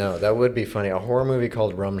 Yeah. No, that would be funny. A horror movie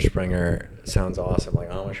called Rumspringa sounds awesome. Like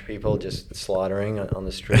Amish people just slaughtering on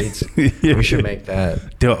the streets. Yeah. We should make that.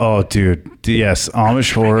 Oh, dude. Yes,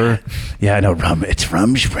 Amish horror. Yeah, no, it's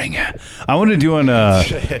Rumspringa. I want to do a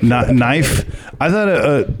knife. I thought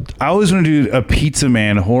I always want to do a Pizza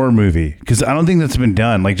Man horror movie because I don't think that's been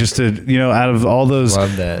done. Like just to out of all those,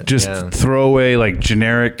 love that. Just throw away like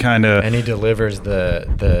generic kind of. And he delivers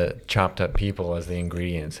the chopped up people as the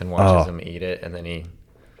ingredients and watches them eat it, and then he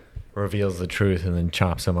reveals the truth and then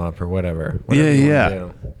chops them up or whatever. Yeah.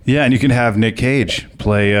 And you can have Nick Cage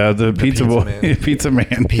play the pizza boy, man. Pizza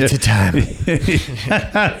Man. Pizza time.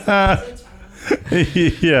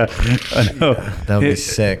 Yeah, I know. That would be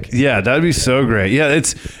sick. Yeah, that would be so great. Yeah,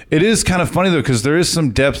 it is kind of funny though because there is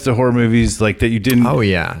some depth to horror movies like that you didn't. Oh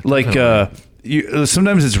yeah, like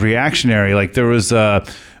sometimes it's reactionary. Like there was Night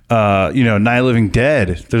of Living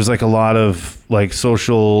Dead. There's like a lot of like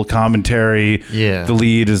social commentary. Yeah, the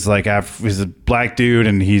lead is like he's a black dude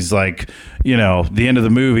and he's like the end of the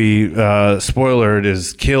movie, spoiler,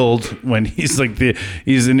 is killed when he's like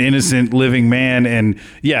he's an innocent living man, and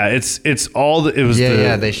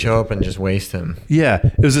they show up and just waste him. Yeah,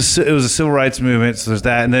 it was a civil rights movement, so there's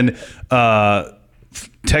that, and then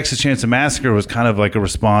Texas Chainsaw Massacre was kind of like a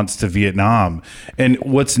response to Vietnam. And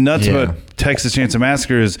what's nuts about Texas Chainsaw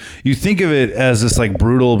Massacre is you think of it as this like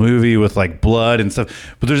brutal movie with like blood and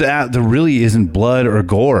stuff, but there really isn't blood or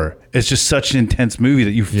gore. It's just such an intense movie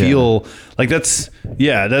that you feel like that's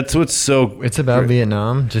what's so. It's about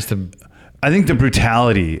Vietnam. I think the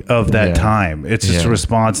brutality of that time. It's just a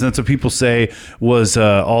response, and that's what people say was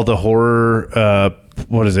all the horror.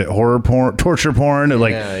 What is it? Horror porn, torture porn,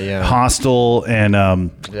 like Hostel and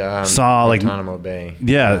Saw, like Guantanamo Bay.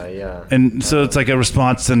 Yeah. And so it's like a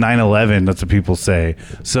response to 9/11. That's what people say.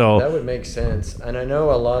 So that would make sense. And I know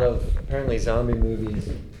apparently zombie movies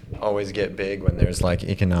always get big when there's like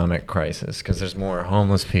economic crisis because there's more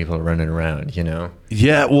homeless people running around.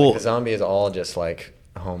 Yeah. Well, like the zombie is all just like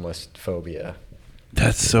homeless phobia.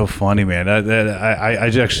 That's so funny, man. I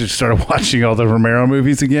actually started watching all the Romero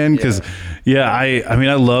movies again because,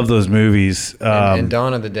 I love those movies. And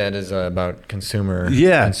Dawn of the Dead is about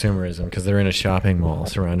consumerism because they're in a shopping mall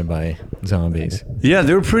surrounded by zombies. Yeah,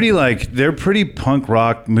 they're pretty punk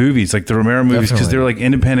rock movies, like the Romero movies, because they're like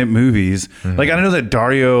independent movies. Mm-hmm. Like I know that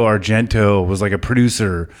Dario Argento was like a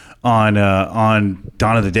producer on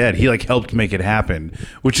Dawn of the Dead. He like helped make it happen,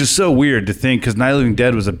 which is so weird to think because Night of the Living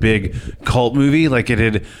Dead was a big cult movie. Like it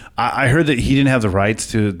had, I heard that he didn't have the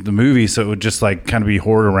rights to the movie, so it would just like kind of be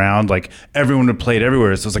hoarded around. Like everyone would play it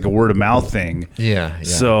everywhere, so it's like a word of mouth thing. Yeah.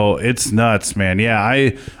 So it's nuts, man. Yeah,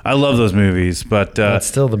 I love those movies, but that's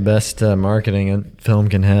still the best marketing a film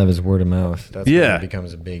can have is word of mouth. That's when it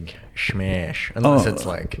becomes a big smash, unless it's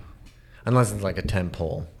like a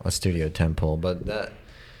tentpole, a studio tentpole, but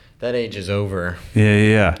that age is over.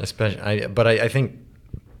 Yeah. Especially, I think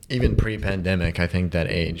even pre-pandemic, I think that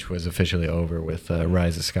age was officially over with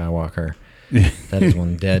Rise of Skywalker. That is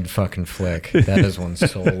one dead fucking flick. That is one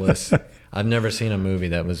soulless. I've never seen a movie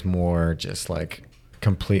that was more just like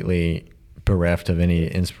completely bereft of any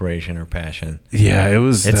inspiration or passion. Yeah, it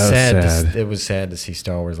was. It's sad. It was sad to see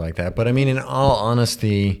Star Wars like that. But I mean, in all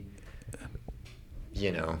honesty,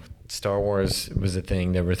 Star Wars was a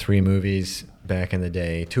thing. There were 3 movies back in the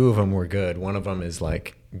day. 2 of them were good. One of them is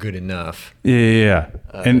like good enough. Yeah.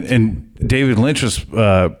 And David Lynch was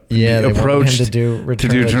approached him to do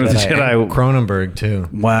Return of the Jedi. Cronenberg too.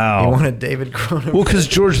 Wow. He wanted David Cronenberg. Well, because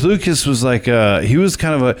George Lucas was like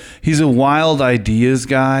he's a wild ideas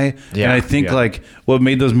guy. Yeah. And I think like what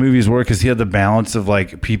made those movies work is he had the balance of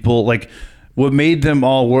like people like. What made them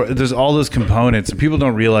all work, there's all those components, and people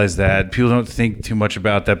don't realize that. People don't think too much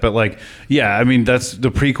about that. But, like, that's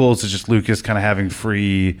the prequels is just Lucas kind of having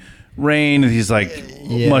free reign. He's, like,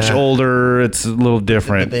 much older. It's a little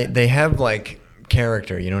different. They have, like,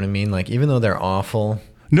 character. You know what I mean? Like even though they're awful.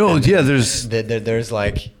 No, yeah, there's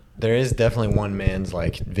there is definitely one man's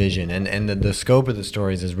like vision, and the scope of the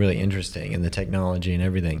stories is really interesting, and the technology and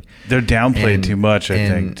everything. They're downplayed too much, I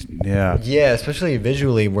think. Yeah. Yeah, especially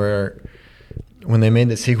visually, where when they made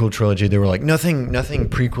the sequel trilogy, they were like nothing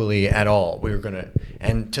prequely at all. We were gonna,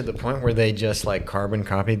 and to the point where they just like carbon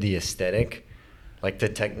copied the aesthetic, like the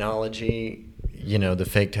technology, you know, the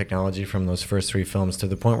fake technology from those first 3 films, to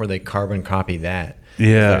the point where they carbon copy that.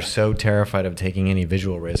 Yeah. They're so terrified of taking any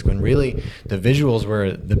visual risk, when really the visuals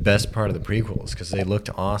were the best part of the prequels because they looked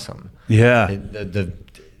awesome. Yeah.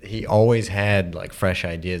 He always had like fresh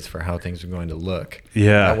ideas for how things were going to look.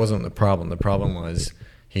 Yeah. That wasn't the problem. The problem was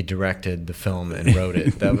he directed the film and wrote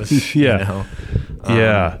it. That was, yeah. You know.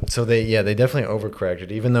 Yeah. So they definitely overcorrected,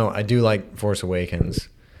 even though I do like Force Awakens.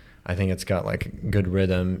 I think it's got like good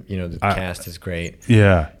rhythm. You know, the cast is great.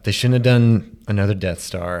 Yeah. They shouldn't have done another Death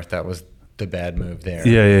Star. That was the bad move there.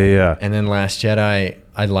 Yeah. And then Last Jedi,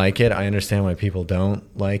 I like it. I understand why people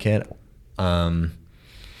don't like it. I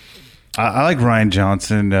like Rian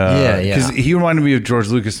Johnson. Because he reminded me of George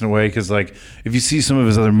Lucas in a way. Because like, if you see some of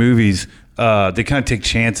his other movies, they kind of take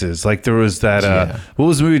chances. Like there was that. What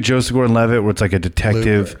was the movie Joseph Gordon-Levitt where it's like a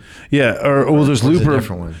detective? Looper. Yeah. Or there's Looper. A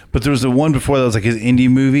different one. But there was the one before that was like his indie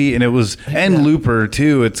movie, and it was Looper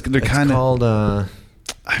too. It's called. I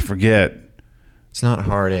forget. It's not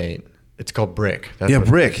Hard 8. It's called Brick.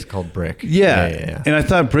 Brick. It's called Brick. Yeah. And I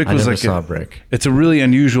thought Brick was I never saw Brick. It's a really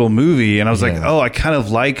unusual movie, and I was like, oh, I kind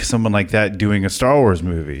of like someone like that doing a Star Wars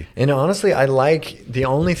movie. And honestly, the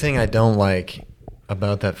only thing I don't like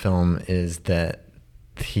about that film is that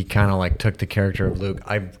he kind of like took the character of Luke.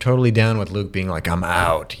 I'm totally down with Luke being like, I'm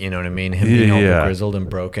out. You know what I mean? Him being all grizzled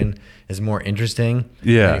and broken is more interesting.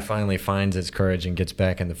 Yeah. And he finally finds his courage and gets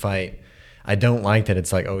back in the fight. I don't like that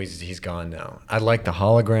it's like, oh, he's gone now. I like the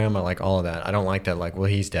hologram. I like all of that. I don't like that, like, well,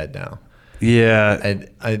 he's dead now. Yeah.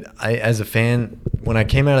 I as a fan, when I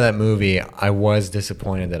came out of that movie, I was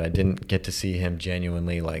disappointed that I didn't get to see him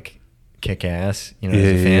genuinely, like, kick ass, you know,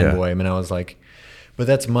 as a fanboy. I mean, I was like, but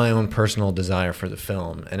that's my own personal desire for the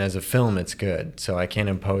film. And as a film, it's good. So I can't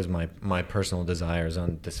impose my personal desires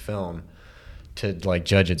on this film to, like,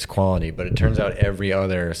 judge its quality. But it turns out every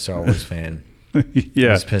other Star Wars fan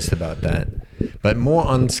was pissed about that. But more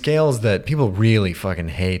on scales that people really fucking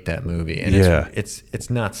hate that movie, and it's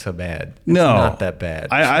not so bad. It's not that bad.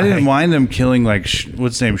 I didn't mind them killing like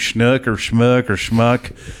what's his name, Schnook or Schmuck or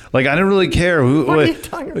Schmuck. Like I didn't really care who. What are you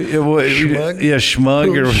talking about? Schmug? Yeah,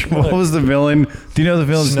 Schmug or Schmug. What was the villain? Do you know the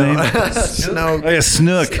villain's name? Snoke. Oh yeah,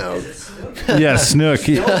 Snook. Yeah, Snook.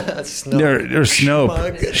 Or Snope.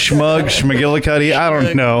 Schmug, Schmagillicuddy. I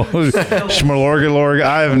don't know. Schmalorgalorg.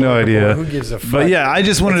 I have no idea. Who gives a fuck? But yeah, I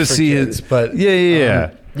just wanted to see kids, it. But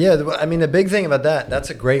yeah. I mean, the big thing about that's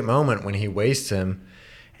a great moment when he wastes him.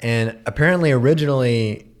 And apparently,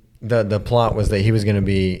 originally, the plot was that he was going to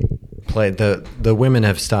be played. The women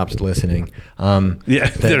have stopped listening.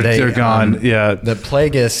 They're gone. The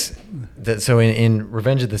Plagueis. So in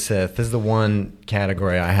Revenge of the Sith, this is the one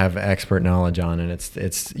category I have expert knowledge on, and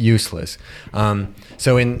it's useless.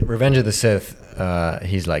 So in Revenge of the Sith,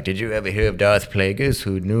 he's like, "Did you ever hear of Darth Plagueis,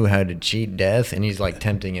 who knew how to cheat death?" And he's like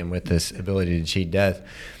tempting him with this ability to cheat death.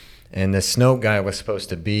 And the Snoke guy was supposed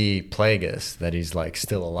to be Plagueis, that he's like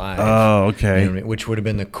still alive. Oh, okay. You know what I mean? Which would have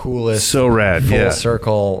been the coolest, so rad, full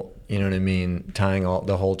circle. You know what I mean? Tying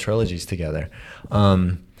the whole trilogies together.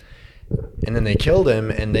 And then they killed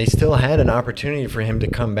him, and they still had an opportunity for him to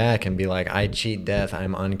come back and be like, I cheat death,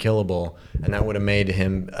 I'm unkillable. And that would have made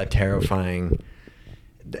him a terrifying,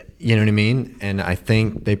 you know what I mean? And I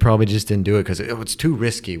think they probably just didn't do it because it's too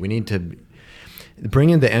risky. We need to bring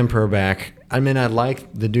in the Emperor back. I mean, I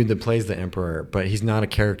like the dude that plays the Emperor, but he's not a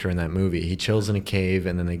character in that movie. He chills in a cave,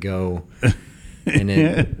 and then they go... And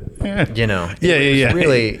it, you know,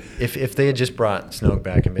 really, if they had just brought Snoke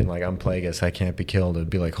back and been like, I'm Plagueis, I can't be killed, it'd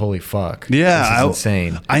be like, holy fuck. Yeah. This is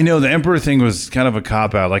insane. I know the Emperor thing was kind of a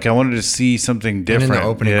cop out. Like, I wanted to see something different. And in the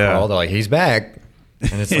opening crawl, they're like, he's back.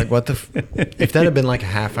 And it's like, what the... if that had been like a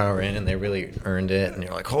half hour in and they really earned it, and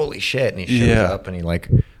you're like, holy shit, and he shows up and he like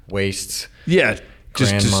wastes... Yeah.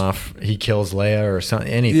 Grand Moff, he kills Leia or something,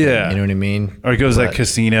 anything. Yeah. You know what I mean? Or he goes that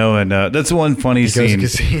casino, and that's one funny scene.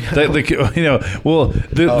 Goes to casino.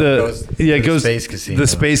 It goes space casino. The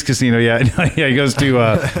space casino, yeah. He goes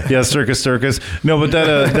to Circus. No, but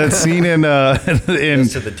that scene in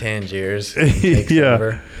goes to the Tangiers. Takes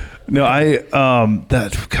over. No,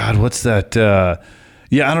 what's that?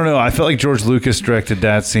 Yeah, I don't know. I felt like George Lucas directed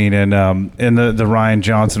that scene in the Rian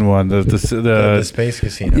Johnson one, the space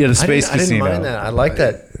casino. Yeah, the space casino. I didn't mind that. I like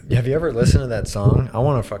that. Have you ever listened to that song? I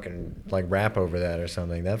want to fucking like rap over that or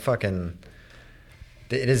something. That fucking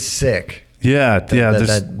It is sick. Yeah,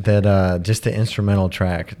 That just the instrumental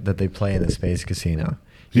track that they play in the Space Casino.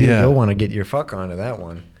 You'll want to get your fuck onto that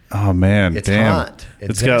one. Oh man, it's damn. hot.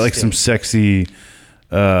 It's got like some sexy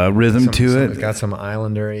rhythm to it. It's got some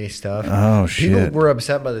islandery stuff. Oh shit! People were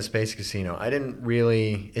upset by the Space Casino. I didn't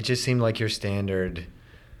really. It just seemed like your standard,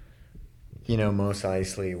 Mos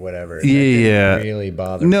Eisley, whatever. That didn't really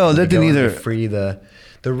bother me. No, that didn't either. Free the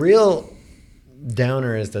real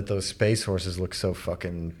downer is that those space horses look so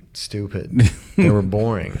fucking stupid. They were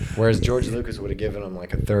boring. Whereas George Lucas would have given them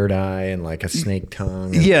like a third eye and like a snake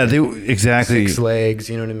tongue. Yeah, exactly. 6 legs.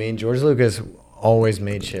 You know what I mean? George Lucas always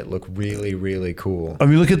made shit look really, really cool. I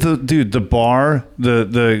mean, look at the bar,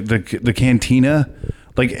 the cantina.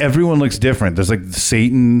 Like everyone looks different. There's like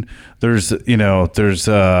Satan. There's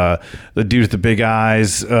the dude with the big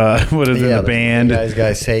eyes. What is the band? The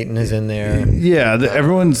guy Satan is in there. Yeah,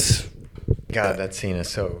 everyone's. God, that scene is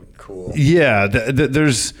so cool. Yeah,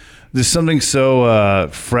 there's something so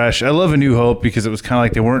fresh. I love A New Hope because it was kind of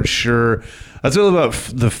like they weren't sure. That's all about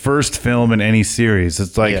the first film in any series.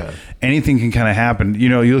 It's like anything can kind of happen.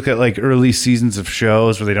 You look at like early seasons of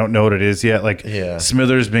shows where they don't know what it is yet. Like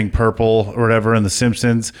Smithers being purple or whatever in The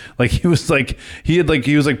Simpsons. Like he was like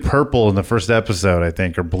purple in the first episode, I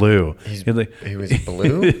think, or blue. He was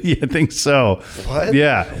blue? Yeah, I think so. What?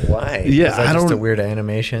 Yeah. Why? Yeah, is that just a weird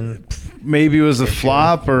animation? Maybe it was a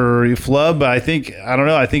flop or a flub. But I don't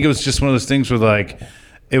know. I think it was just one of those things where like.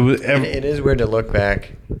 It is weird to look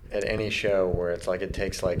back at any show where it's like it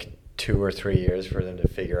takes like 2 or 3 years for them to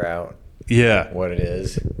figure out what it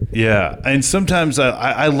is. Yeah, and sometimes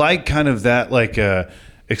I like kind of that like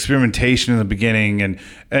experimentation in the beginning, and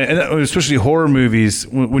especially horror movies.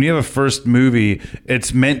 When you have a first movie,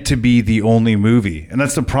 it's meant to be the only movie, and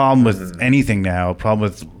that's the problem with anything now. Problem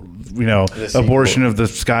with abortion of the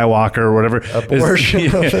Skywalker or whatever. Abortion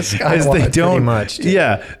of the Skywalker. They don't, pretty much. Dude.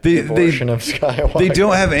 Yeah, abortion of Skywalker. They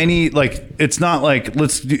don't have any like. It's not like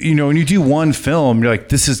when you do one film, you're like,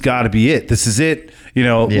 this has got to be it. This is it.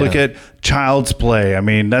 Look at Child's Play. I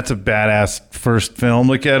mean, that's a badass first film.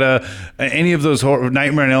 Look at any of those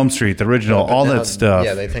Nightmare on Elm Street, the original, all that stuff.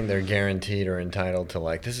 Yeah, they think they're guaranteed or entitled to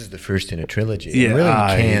like this is the first in a trilogy. Yeah, they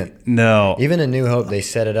really can't. No. Even in New Hope, they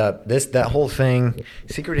set it up. That whole thing,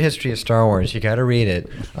 Secret History of Star Wars. You got to read it.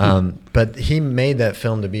 But he made that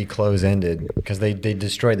film to be close-ended because they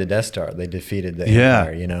destroyed the Death Star. They defeated the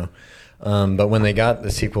Empire. But when they got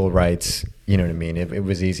the sequel rights, you know what I mean. It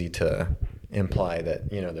was easy to imply that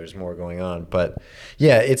there's more going on, but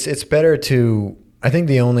it's better to. I think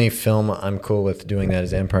the only film I'm cool with doing that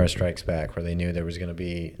is Empire Strikes Back, where they knew there was going to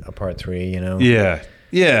be a part 3.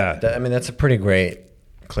 Yeah. That's a pretty great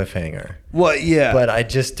cliffhanger. Well, yeah, but I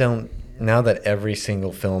just don't. Now that every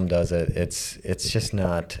single film does it, it's just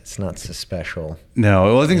not. It's not so special. No,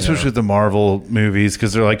 well, I think especially with the Marvel movies,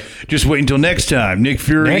 because they're like, just wait until next time, Nick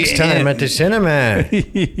Fury. Next time at the cinema.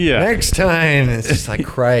 Yeah. Next time. It's just like,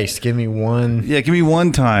 Christ, give me one. Yeah, give me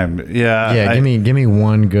one time. Yeah. Yeah, give me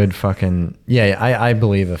one good fucking. Yeah, I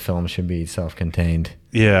believe a film should be self-contained.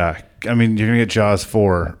 Yeah. I mean, you're going to get Jaws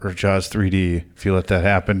 4 or Jaws 3D if you let that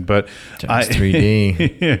happen. But Jaws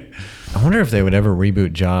 3D. I wonder if they would ever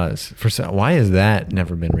reboot Jaws. Why has that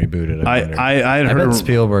never been rebooted? I bet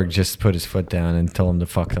Spielberg just put his foot down and told them to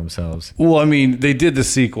fuck themselves. Well, I mean, they did the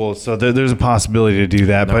sequel, so there's a possibility to do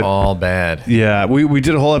that. They're all bad. Yeah, we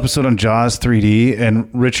did a whole episode on Jaws 3D, and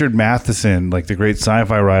Richard Matheson, like the great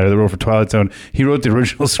sci-fi writer that wrote for Twilight Zone, he wrote the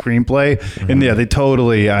original screenplay. Mm-hmm. And yeah,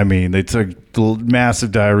 they took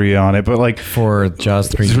massive diarrhea on it, but like for Jaws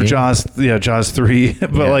 3D. For Jaws 3.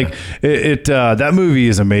 But like it that movie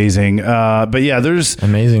is amazing. But yeah, there's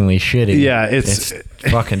amazingly shitty. Yeah, it's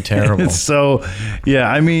fucking terrible. It's so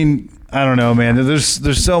I mean, I don't know, man. There's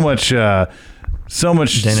so much Dennis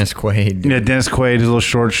Quaid. Yeah, Dennis Quaid, his little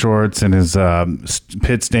short shorts and his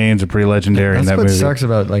pit stains are pretty legendary in that movie. That's what sucks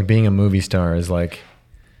about like being a movie star is like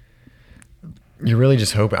you really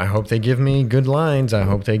just hope. I hope they give me good lines. I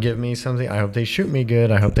hope they give me something. I hope they shoot me good.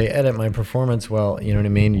 I hope they edit my performance well. You know what I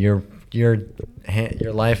mean? Your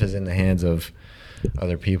life is in the hands of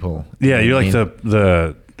other people. Yeah, you're like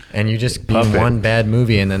the and you just be one bad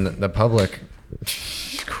movie, and then the public.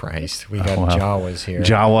 Christ, we got Jawas here.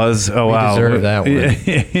 Jawas. Oh, wow. We deserve that one.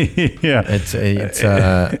 Yeah. It's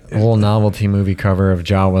a little novelty movie cover of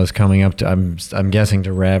Jawas coming up to. I'm guessing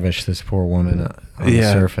to ravish this poor woman on the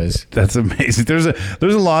surface. That's amazing. There's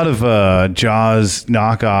a lot of Jaws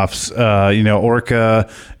knockoffs. Orca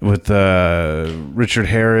with Richard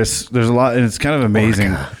Harris. There's a lot, and it's kind of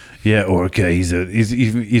amazing. Orca. Yeah, Orca. He's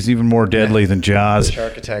even more deadly than Jaws.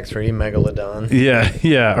 Shark Attack 3, Megalodon.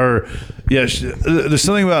 There's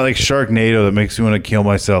something about like Sharknado that makes me want to kill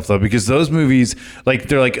myself though, because those movies, like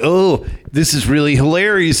they're like, oh, this is really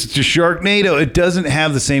hilarious. It's just Sharknado. It doesn't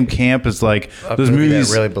have the same camp as like those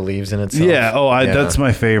movies that really believes in itself. Yeah. Oh, that's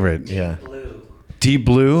my favorite. Yeah. Deep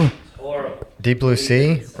Blue. Horrible. Deep Blue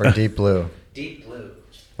Sea or Deep Blue? Deep Blue.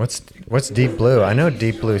 What's Deep Blue? I know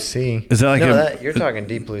Deep Blue Sea. Is that like you're talking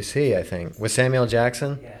Deep Blue Sea, I think. With Samuel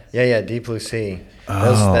Jackson? Yes. Yeah, Deep Blue Sea.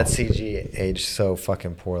 That CG aged so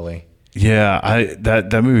fucking poorly. Yeah,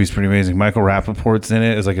 that movie's pretty amazing. Michael Rappaport's in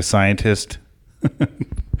it as like a scientist.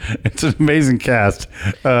 It's an amazing cast.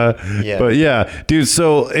 But yeah, dude.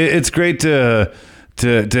 So it's great to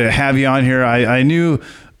have you on here. I knew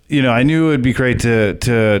it'd be great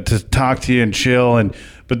to talk to you and chill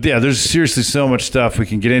but yeah, there's seriously so much stuff we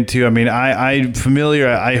can get into. I mean, I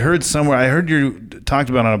heard you talked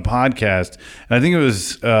about on a podcast, and I think it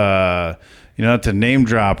was not to name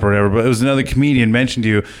drop or whatever, but it was another comedian mentioned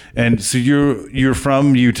you, and so you're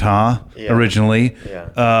from Utah originally.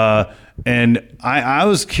 Yeah. And I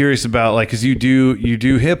was curious about like, cause you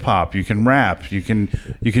do hip hop, you can rap, you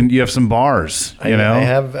have some bars, I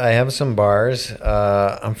have some bars.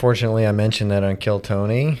 Unfortunately I mentioned that on Kill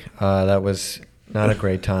Tony. That was not a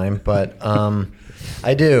great time, but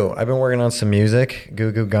I've been working on some music.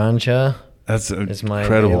 Goo Goo Ganja. It's my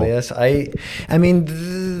incredible alias. I mean,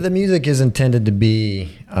 the music is intended to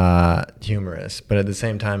be humorous, but at the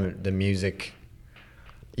same time, the music,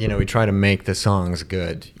 we try to make the songs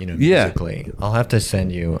good, musically. Yeah. I'll have to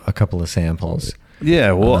send you a couple of samples.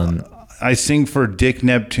 Yeah, well, I sing for Dick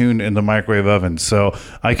Neptune in the Microwave Oven, so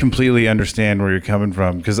I completely understand where you're coming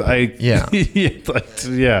from. Because that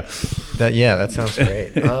sounds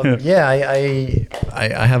great.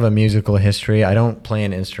 I have a musical history. I don't play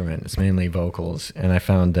an instrument; it's mainly vocals. And I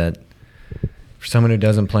found that for someone who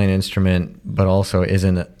doesn't play an instrument but also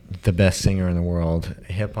isn't the best singer in the world,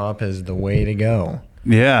 hip hop is the way to go.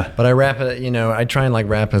 Yeah, but I rap it. I try and like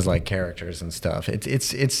rap as like characters and stuff.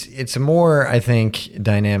 It's a more, I think,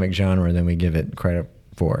 dynamic genre than we give it credit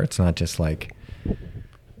for. It's not just like,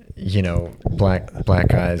 black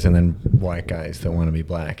guys and then white guys that want to be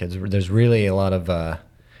black. There's really a lot of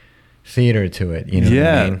theater to it. What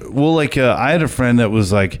I mean? Well, like I had a friend that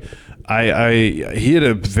was like, he had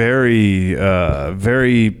a very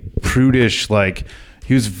very prudish, like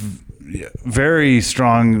he was very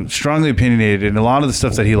strongly opinionated, and a lot of the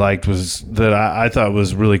stuff that he liked was that I thought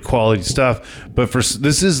was really quality stuff. But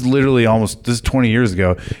this is 20 years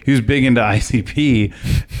ago. He was big into ICP,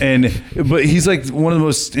 but he's like one of the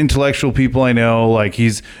most intellectual people I know. Like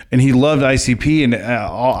he loved ICP, and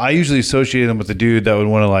I usually associate him with the dude that would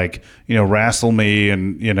want to like wrestle me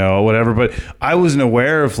and whatever. But I wasn't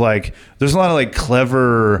aware of like there's a lot of like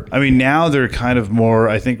clever. I mean, now they're kind of more,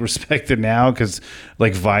 I think, respected now because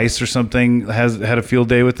like Vice or something has had a field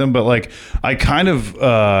day with them. But like I kind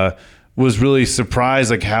of was really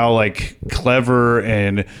surprised like how like clever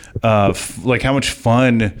and like how much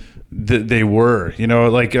fun they were,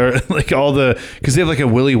 like all because they have like a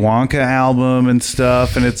Willy Wonka album and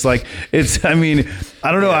stuff, and I mean,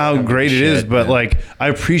 I don't know how great it is, but like I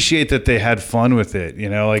appreciate that they had fun with it,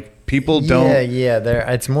 like people don't.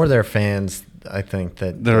 It's more their fans, I think,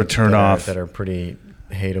 that are turned off, that are pretty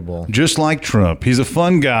hateable. Just like Trump, he's a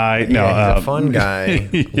fun guy. He's a fun guy.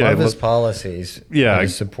 Love his policies. Yeah,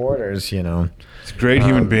 his supporters. He's a great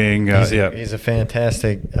human being. He's a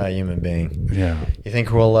fantastic human being. Yeah. You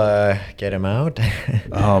think we'll get him out?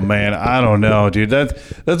 Oh man, I don't know, dude.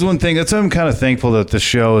 That's one thing. That's why I'm kind of thankful that the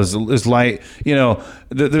show is light.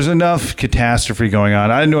 There's enough catastrophe going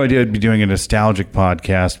on. I had no idea I'd be doing a nostalgic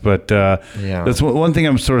podcast, but that's one thing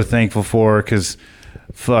I'm sort of thankful for because.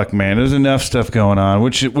 Fuck, man, there's enough stuff going on,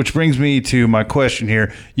 which brings me to my question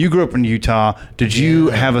here. You grew up in Utah. Did you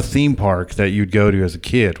have a theme park that you'd go to as a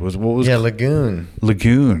kid? Lagoon.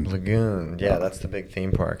 Lagoon. Yeah, that's the big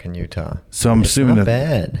theme park in Utah. So I'm assuming not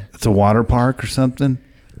bad. It's a water park or something?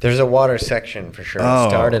 There's a water section for sure. It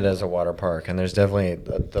started as a water park, and there's definitely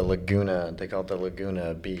the Laguna. They call it the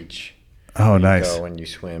Laguna Beach. Oh, nice. You go and you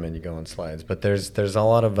swim and you go on slides. But there's a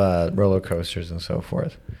lot of roller coasters and so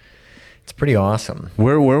forth. It's pretty awesome.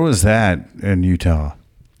 Where was that in Utah?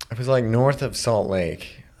 It was like north of Salt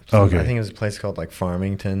Lake. Okay. I think it was a place called like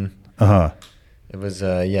Farmington. It was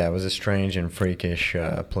it was a strange and freakish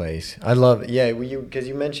place. I love because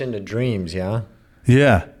you mentioned dreams, yeah?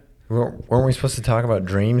 Yeah. Weren't we supposed to talk about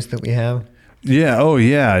dreams that we have? Yeah. Oh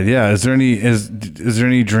yeah. Is there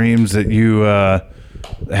any dreams that you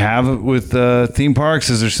have with theme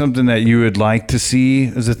parks? Is there something that you would like to see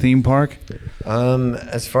as a theme park?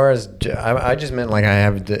 As far as I just meant like I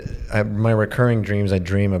have my recurring dreams. I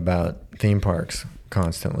dream about theme parks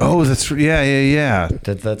constantly. Oh, yeah.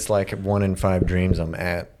 That's like 1 in 5 dreams I'm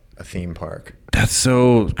at a theme park. That's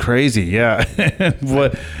so crazy. Yeah.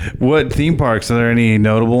 What theme parks? Are there any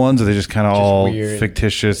notable ones? Or are they just kind of all weird.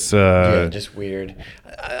 Fictitious? Yeah, just weird.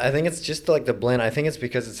 I think it's just like the blend. I think it's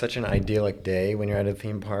because it's such an idyllic day when you're at a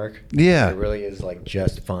theme park. Yeah. It really is like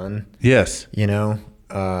just fun. Yes. You know,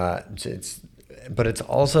 but it's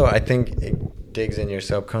also, I think it digs in your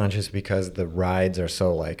subconscious because the rides are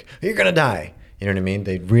so like, you're going to die. You know what I mean?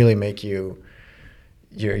 They really make you,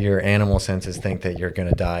 your animal senses think that you're going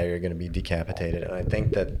to die or you're going to be decapitated. And I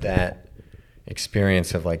think that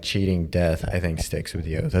experience of like cheating death, I think sticks with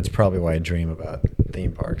you. That's probably why I dream about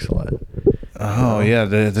theme parks a lot. Oh, yeah.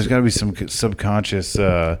 There's got to be some subconscious.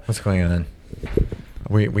 What's going on?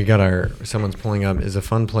 We got someone's pulling up. Is a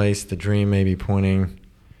fun place. The dream may be pointing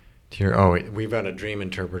to your. Oh, we've got a dream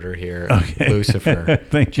interpreter here. Okay. Lucifer.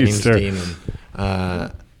 Thank you, James sir. Demon.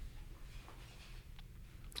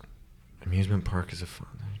 Amusement park is a fun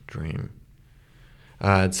dream.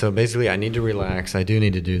 So basically, I need to relax. I do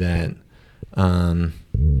need to do that. You're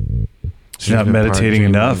not meditating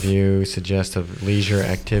enough. View, suggestive leisure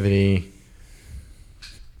activity.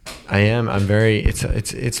 I am. I'm very.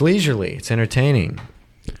 It's leisurely. It's entertaining.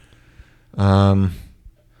 Yeah,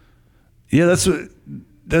 that's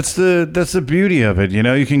the beauty of it. You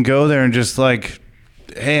know, you can go there and just like,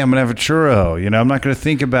 hey, I'm gonna have a churro. You know, I'm not gonna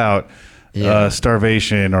think about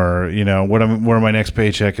starvation or where my next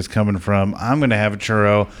paycheck is coming from. I'm gonna have a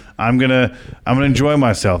churro. I'm gonna enjoy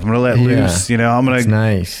myself. I'm gonna let loose. You know, It's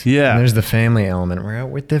nice. Yeah. And there's the family element. We're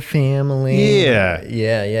out with the family. Yeah.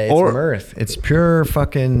 It's mirth. It's pure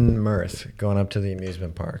fucking mirth going up to the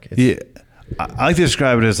amusement park. Yeah. I like to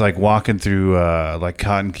describe it as like walking through like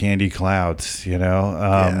cotton candy clouds, you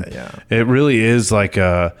know? It really is like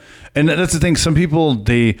and that's the thing. Some people,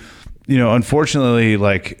 they, unfortunately,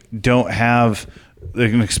 like don't have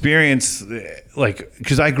like an experience like,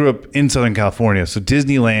 because I grew up in Southern California, so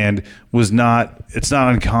Disneyland it's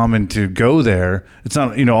not uncommon to go there. It's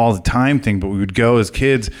not all the time thing, but we would go as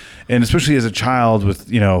kids, and especially as a child with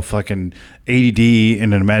fucking ADD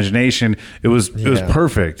and an imagination, it was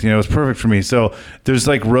perfect. It was perfect for me. So there's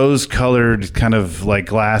like rose colored kind of like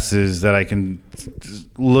glasses that I can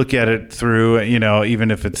look at it through,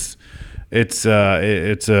 even if it's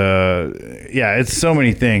so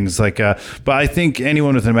many things like but I think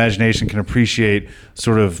anyone with an imagination can appreciate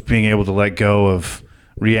sort of being able to let go of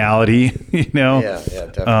reality,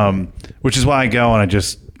 definitely. Which is why I go and I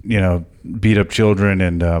just beat up children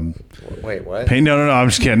and wait, what? No, I'm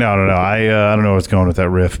just kidding. No, I don't know what's going with that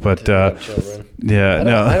riff, but children.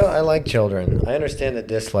 I like children. I understand the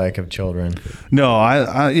dislike of children. No,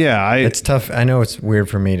 it's tough. I know it's weird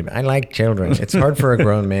for me I like children. It's hard for a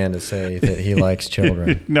grown man to say that he likes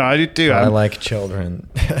children. No, I do too. I like children.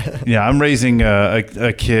 Yeah, I'm raising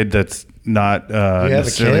a kid that's not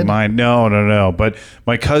necessarily mine. No. But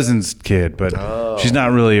my cousin's kid, but she's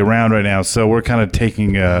not really around right now, so we're kind of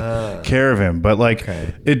taking care of him. But like,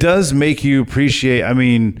 it does make you appreciate. I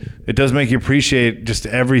mean, it does make you appreciate just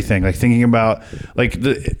everything. Like thinking about like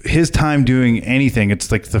his time doing anything.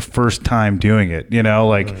 It's like the first time doing it,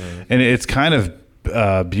 and it's kind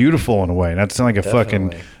of beautiful in a way. Not to sound like a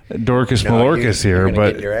fucking Dorcas Malorcas here, you're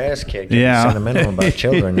but get your ass kicked. Sentimental about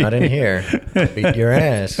children, not in here. Beat your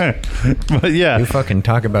ass. But yeah, you fucking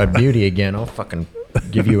talk about beauty again. I'll fucking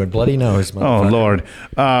give you a bloody nose, motherfucker. Oh Lord,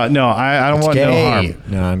 no, I don't want no harm.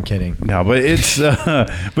 No, I'm kidding. No, but it's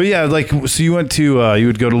but yeah, like so you went to you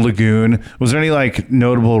would go to Lagoon. Was there any like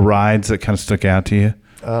notable rides that kind of stuck out to you?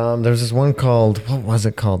 There's this one called, what was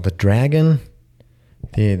it called? The Dragon,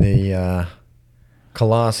 the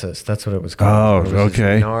Colossus. That's what it was called. Oh,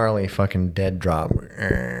 okay. Gnarly fucking dead drop.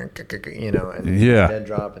 And dead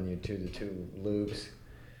drop, and you do the two loops.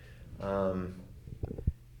 And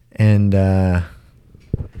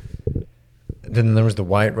then there was the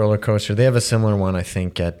white roller coaster. They have a similar one, I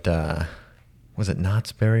think, at was it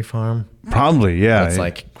Knott's Berry Farm? Probably, yeah. It's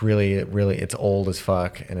like really, it's old as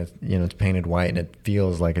fuck, and it's it's painted white, and it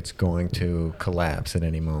feels like it's going to collapse at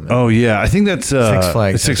any moment. Oh yeah, I think that's Six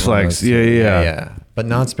Flags. Six Flags. Yeah. But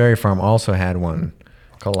Knott's Berry Farm also had one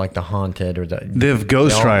called like the Haunted or they have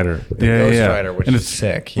Ghost Rider. Ghost Rider, which is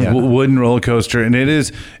sick. Yeah, wooden roller coaster, and it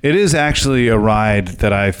is actually a ride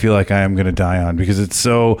that I feel like I am going to die on because it's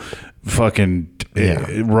so fucking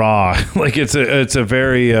raw. Like it's a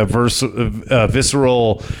very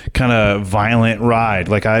visceral kind of violent ride.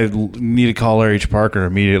 Like I need to call Larry H. Parker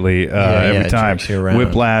immediately every time.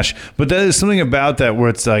 Whiplash. But that is something about that where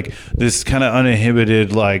it's like this kind of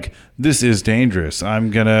uninhibited, like, this is dangerous. I'm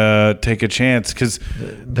going to take a chance because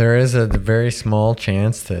there is a very small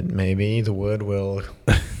chance that maybe the wood will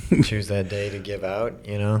choose that day to give out,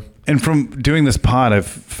 you know? And from doing this pod, I've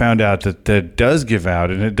found out that does give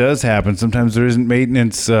out, and it does happen. Sometimes there isn't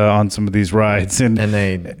maintenance on some of these rides, and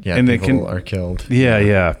people are killed.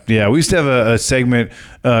 Yeah. We used to have a segment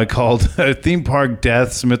called Theme Park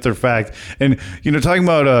Deaths, Myth or Fact, and talking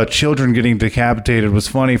about children getting decapitated was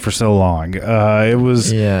funny for so long. It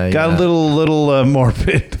was got a little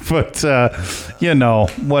morbid, but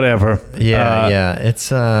whatever.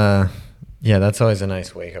 It's. Yeah, that's always a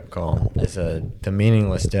nice wake-up call. The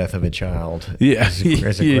meaningless death of a child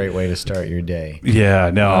is a great way to start your day. Yeah,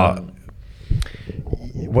 no.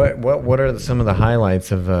 What are some of the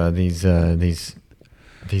highlights of these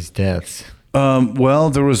deaths? Well,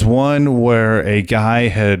 there was one where a guy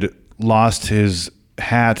had lost his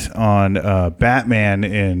hat on Batman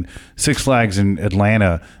in Six Flags in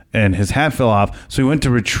Atlanta, and his hat fell off. So he went to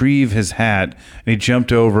retrieve his hat, and he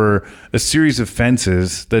jumped over a series of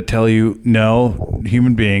fences that tell you, no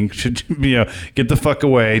human being should, get the fuck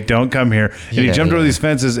away. Don't come here. And he jumped over these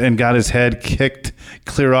fences and got his head kicked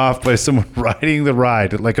clear off by someone riding the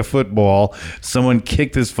ride like a football. Someone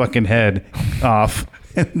kicked his fucking head off.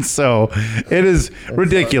 And so it is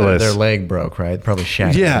ridiculous. Their leg broke, right? Probably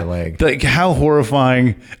shattered their leg. Like how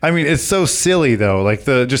horrifying. I mean, it's so silly though. Like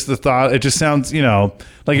the thought. It just sounds,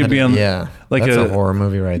 like it'd be on. Yeah, like that's a horror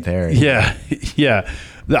movie right there. Yeah.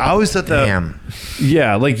 I always thought that. Damn.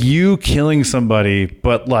 Yeah, like you killing somebody,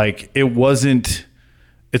 but like it wasn't.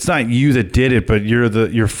 It's not you that did it, but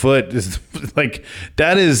your foot is like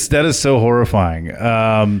that is so horrifying.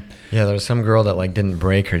 Yeah, there was some girl that like didn't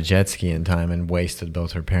break her jet ski in time and wasted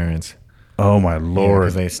both her parents. Oh my Lord!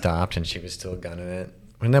 Because they stopped and she was still gunning it.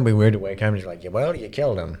 Wouldn't that be weird to wake up and you're like, well, you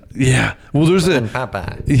killed him. Yeah. Well, there's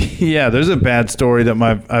there's a bad story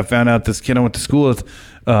that I found out. This kid I went to school with,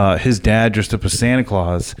 his dad dressed up as Santa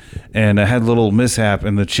Claus and had a little mishap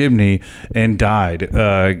in the chimney and died.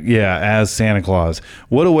 As Santa Claus.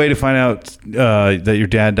 What a way to find out that your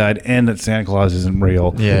dad died and that Santa Claus isn't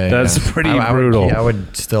real. Yeah, that's pretty brutal. I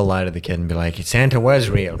would still lie to the kid and be like, Santa was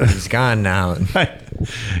real, but he's gone now.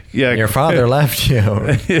 Yeah, your father left you.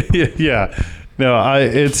 Yeah. No,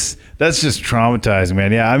 that's just traumatizing,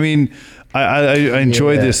 man. Yeah, I mean, I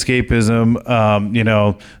enjoyed the escapism.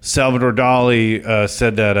 Salvador Dali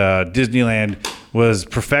said that Disneyland was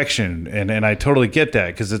perfection, and I totally get that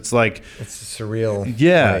because it's like it's a surreal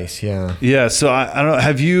place. Yeah. So I don't know.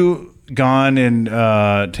 Have you gone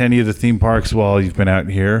to any of the theme parks while you've been out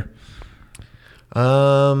here?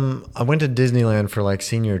 I went to Disneyland for like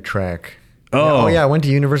senior trek. Oh yeah, I went to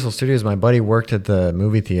Universal Studios. My buddy worked at the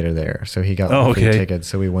movie theater there, so he got free tickets.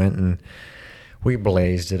 So we went and we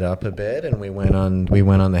blazed it up a bit, and we went on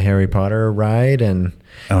the Harry Potter ride, and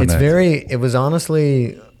it was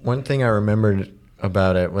honestly one thing I remembered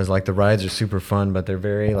about it was like the rides are super fun, but they're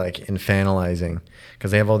very like infantilizing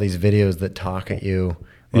because they have all these videos that talk at you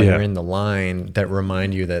while you're in the line that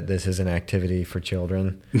remind you that this is an activity for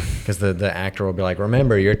children, because the actor will be like,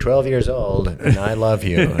 remember, you're 12 years old and I love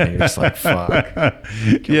you, and you're just like, fuck. And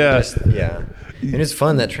it's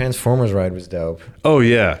fun. That Transformers ride was dope. Oh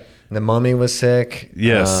yeah, the Mummy was sick.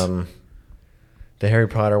 Yes. The Harry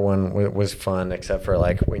Potter one was fun, except for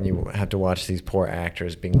like when you have to watch these poor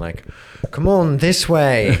actors being like, come on this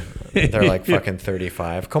way. They're like fucking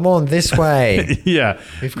 35. Come on this way. Yeah.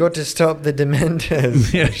 We've got to stop the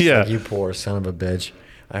Dementors. Yeah. Like, you poor son of a bitch.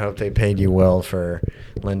 I hope they paid you well for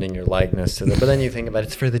lending your likeness to them. But then you think about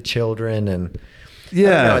it's for the children, and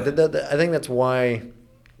I don't know. I think that's why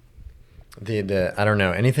I don't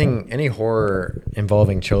know, any horror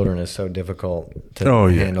involving children is so difficult to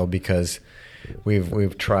handle because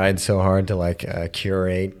we've tried so hard to like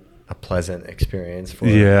curate a pleasant experience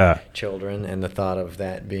for children, and the thought of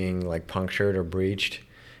that being like punctured or breached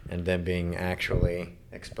and then being actually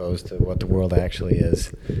exposed to what the world actually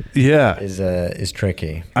is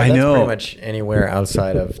tricky. But I know pretty much anywhere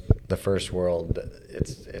outside of the first world,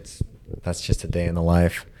 that's just a day in the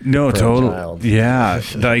life. No, totally. Yeah,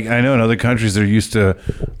 like I know in other countries they're used to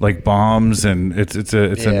like bombs, and it's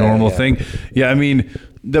a normal thing. Yeah, I mean,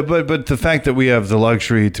 but the fact that we have the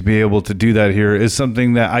luxury to be able to do that here is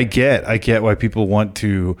something that I get. I get why people want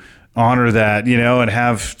to honor that, and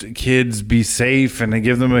have kids be safe and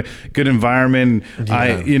give them a good environment.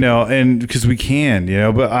 Yeah. And because we can,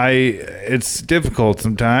 but it's difficult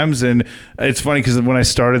sometimes. And it's funny because when I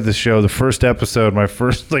started the show, the first episode, my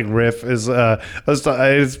first riff is,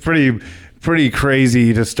 it's pretty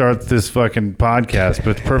crazy to start this fucking podcast,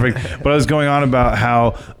 but it's perfect. But I was going on about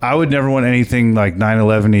how I would never want anything like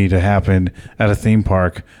 9/11 to happen at a theme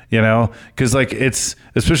park, because it's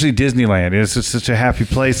especially Disneyland. It's just such a happy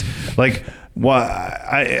place.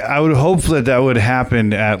 I would hope that would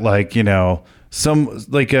happen at some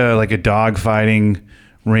a dog fighting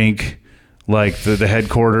rink. Like the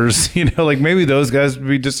headquarters, maybe those guys would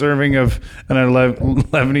be deserving of an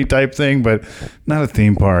 11 type thing, but not a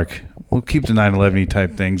theme park. We'll keep the 9/11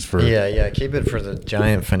 type things for. Yeah. Keep it for the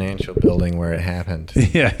giant financial building where it happened.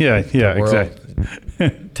 Yeah, exactly.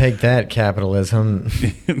 Take that, capitalism.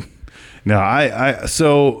 No,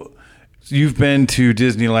 so you've been to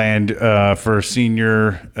Disneyland for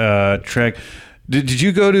senior trek. Did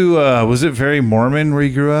you go to? Was it very Mormon where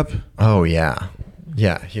you grew up? Oh yeah.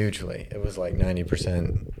 Yeah, hugely. It was like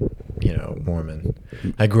 90%, Mormon.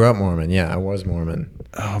 I grew up Mormon. Yeah, I was Mormon.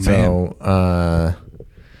 Oh, man. So,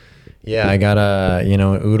 I got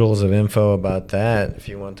oodles of info about that if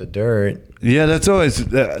you want the dirt. Yeah, that's always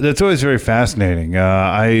very fascinating.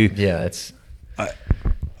 It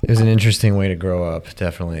was an interesting way to grow up,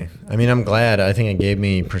 definitely. I mean, I'm glad. I think it gave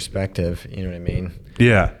me perspective, you know what I mean?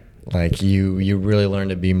 Yeah. Like, you really learn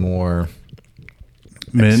to be more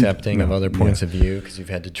accepting of other points of view because you've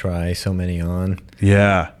had to try so many on.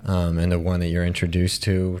 Yeah. And the one that you're introduced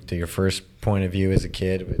to your first point of view as a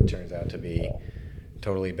kid, it turns out to be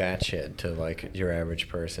totally batshit to your average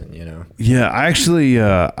person, Yeah, I actually,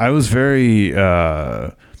 I was very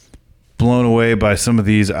blown away by some of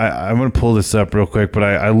these. I'm going to pull this up real quick, but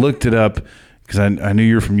I looked it up because I knew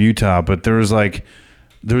you were from Utah, but there was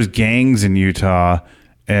gangs in Utah.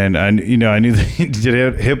 And I knew they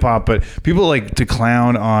did hip hop, but people like to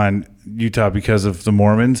clown on Utah because of the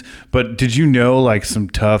Mormons. But did you know some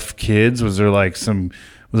tough kids? Was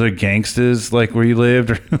there gangsters where you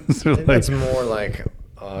lived? Or that's more like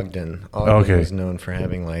Ogden. Ogden was known for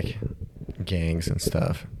having gangs and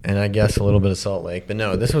stuff, and I guess a little bit of Salt Lake. But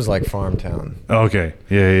no, this was farm town. Okay,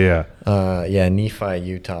 yeah. Nephi,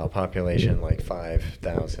 Utah, population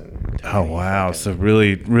 5,000. Oh wow, so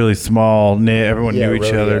really, really small. Everyone knew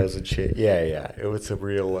each other. Yeah. It was a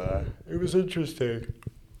real. It was interesting.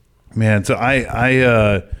 Man, so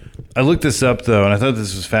I looked this up though, and I thought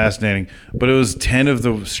this was fascinating. But it was 10 of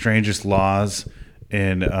the strangest laws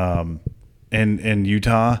in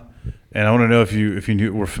Utah. And I want to know if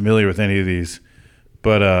you were familiar with any of these,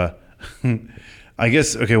 but I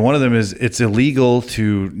guess one of them is it's illegal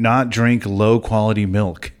to not drink low quality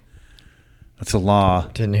milk. That's a law.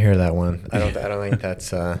 Didn't hear that one. I don't think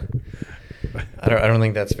that's. I don't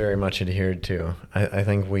think that's very much adhered to. I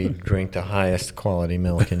think we drink the highest quality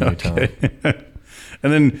milk in Utah.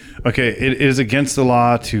 And then it is against the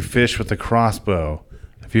law to fish with a crossbow.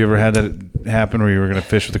 Have you ever had that happen where you were going to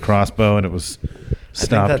fish with a crossbow and it was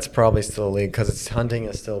stopped? I think that's probably still illegal because hunting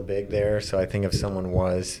is still big there. So I think if someone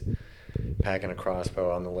was packing a crossbow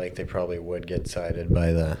on the lake, they probably would get cited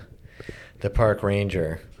by the park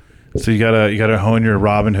ranger. So you gotta hone your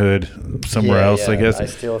Robin Hood somewhere else, I guess. I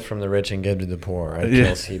steal from the rich and give to the poor. I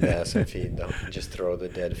kill sea bass and feed them. Just throw the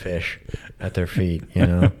dead fish at their feet.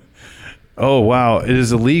 Oh wow! It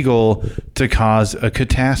is illegal to cause a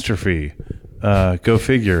catastrophe. Go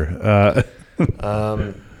figure.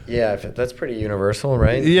 Yeah, that's pretty universal,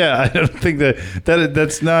 right? Yeah, I don't think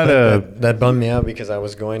that's not that bummed me out because I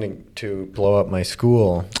was going to blow up my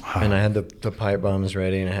school, and I had the pipe bombs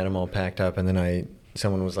ready, and I had them all packed up, and then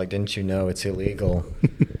someone was like, "Didn't you know it's illegal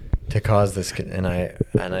to cause this?" And I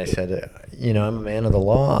said, I'm a man of the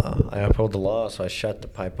law. I uphold the law, so I shut the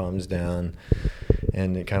pipe bombs down,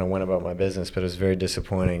 and it kind of went about my business. But it was very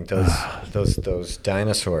disappointing. Those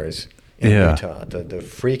dinosaurs in Utah, the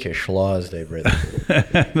freakish laws they've written.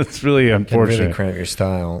 That's really unfortunate. Can really cramp your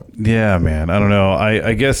style. Yeah, man. I don't know.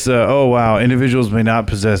 I guess. Oh wow, individuals may not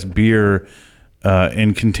possess beer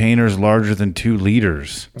in containers larger than 2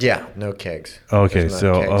 liters. Yeah, no kegs. Okay,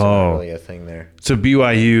 so kegs not really a thing there. So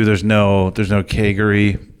BYU, there's no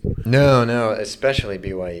kegery. No, especially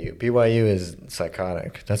BYU. BYU is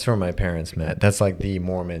psychotic. That's where my parents met. That's like the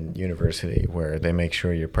Mormon university where they make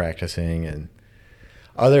sure you're practicing, and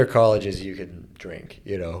other colleges you can drink,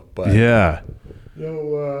 but yeah.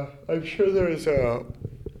 No, I'm sure there's a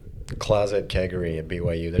closet kegery at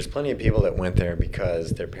BYU. There's plenty of people that went there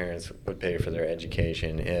because their parents would pay for their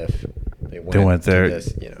education if they went there. To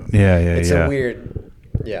this, Yeah. It's a weird.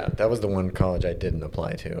 Yeah, that was the one college I didn't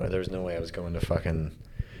apply to. There was no way I was going to fucking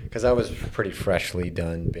because I was pretty freshly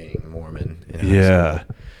done being Mormon. In high Yeah.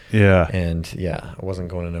 school. Yeah. And yeah, I wasn't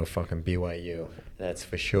going to no fucking BYU. That's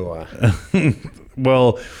for sure.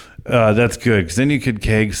 Well, that's good because then you could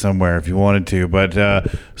keg somewhere if you wanted to.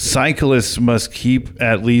 But cyclists must keep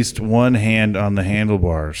at least one hand on the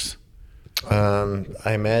handlebars. I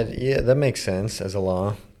imagine, yeah, that makes sense as a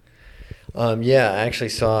law. Yeah, I actually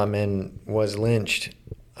saw a man was lynched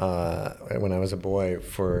when I was a boy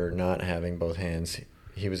for not having both hands.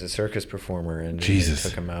 He was a circus performer, and Jesus. they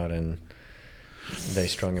took him out and they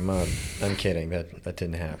strung him up. I'm kidding. That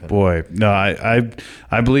didn't happen. Boy, no,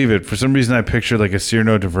 I believe it. For some reason, I picture like a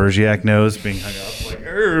Cyrano de Bergerac nose being hung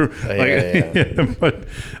up like, yeah. But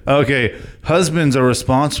okay, husbands are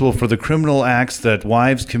responsible for the criminal acts that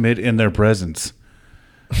wives commit in their presence.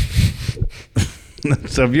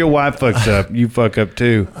 So if your wife fucks up, you fuck up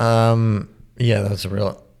too. Yeah, that's a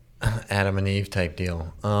real Adam and Eve type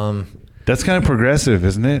deal. That's kind of progressive,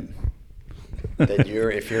 isn't it? That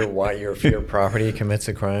if your property commits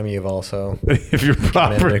a crime, you've also if your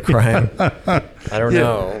property committed a crime. I don't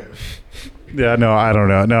know. Yeah, no, I don't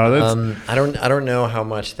know. No, that's I don't know how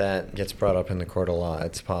much that gets brought up in the court of law.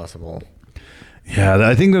 It's possible. Yeah,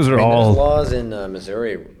 I think those are all there's laws in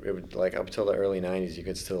Missouri. It would, like up till the early '90s, you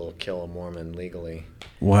could still kill a Mormon legally.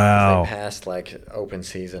 Wow. They passed like open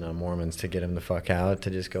season on Mormons to get them the fuck out, to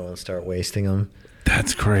just go and start wasting them.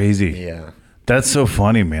 That's crazy. Yeah. That's so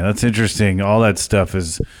funny, man. That's interesting. All that stuff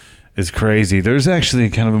is crazy. There's actually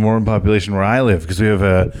kind of a Mormon population where I live because we have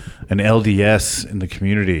an LDS in the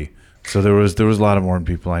community. So there was a lot of Mormon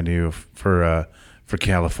people I knew for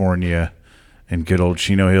California and good old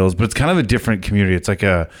Chino Hills. But it's kind of a different community. It's like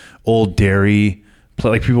a old dairy,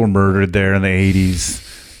 like people were murdered there in the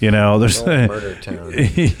 80s. You know, there's murder town.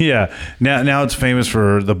 Yeah. Now it's famous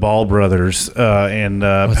for the Ball brothers and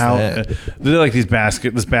that? They're like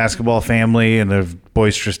this basketball family and their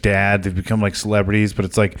boisterous dad. They've become like celebrities, but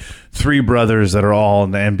it's like three brothers that are all in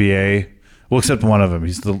the NBA. Well, except one of them.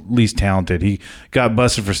 He's the least talented. He got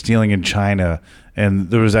busted for stealing in China, and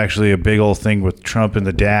there was actually a big old thing with Trump and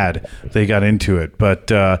the dad. They got into it, but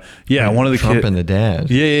yeah, one of the Trump and the dad.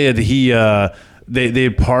 Yeah. He they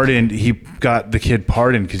pardoned. He got the kid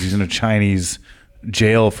pardoned because he's in a Chinese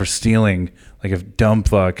jail for stealing like a dumb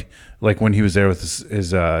fuck. Like when he was there with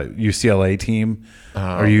his UCLA team.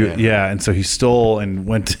 Yeah, and so he stole and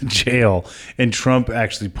went to jail, and Trump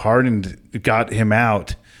actually got him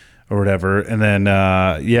out or whatever. And then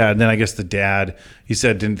and then I guess the dad, he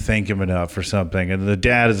said, didn't thank him enough or something. And the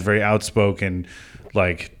dad is a very outspoken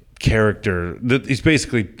like character. He's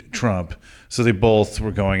basically Trump. So they both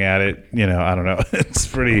were going at it. You know, I don't know. It's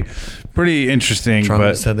pretty interesting.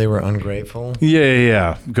 Trump said they were ungrateful.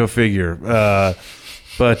 Yeah. Go figure.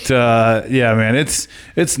 But yeah, man, it's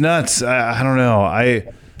nuts. I don't know.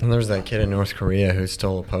 And there's that kid in North Korea who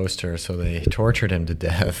stole a poster, so they tortured him to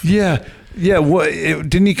death. Yeah. What?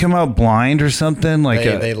 Didn't he come out blind or something? Like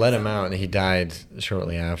they let him out, and he died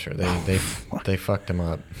shortly after. They fucked him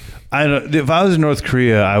up. If I was in North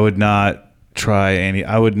Korea, I would not try any.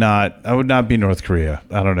 I would not be North Korea.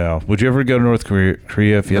 I don't know. Would you ever go to North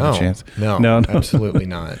Korea if you had the chance? No, absolutely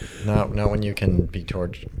not. Not when you can be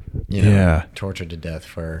tortured. Tortured to death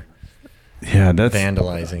for. Yeah, that's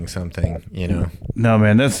vandalizing something. You know. No,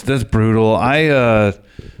 man, that's brutal. I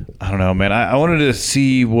don't know, man. I wanted to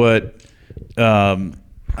see what. I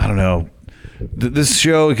don't know. This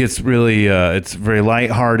show gets really, it's very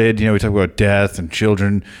lighthearted. You know, we talk about death and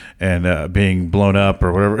children and being blown up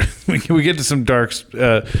or whatever. we get to some dark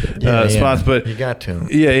spots, but you got to.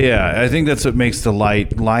 Yeah. I think that's what makes the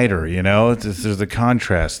lighter. You know, there's a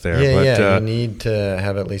contrast there. You need to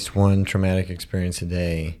have at least one traumatic experience a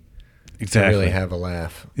day. Exactly. To really have a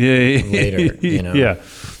laugh. Yeah. Later. You know. Yeah.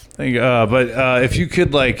 But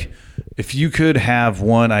if you could have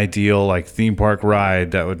one ideal like theme park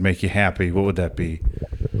ride that would make you happy, what would that be?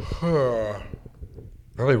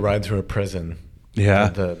 Probably ride through a prison. Yeah.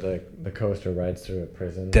 The coaster rides through a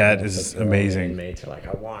prison. That is amazing. Inmates are like,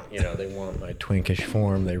 they want my twinkish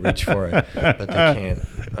form. They reach for it, but they can't.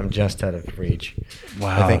 I'm just out of reach.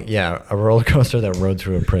 Wow. I think, a roller coaster that rode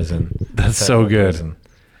through a prison. That's so good. Prison.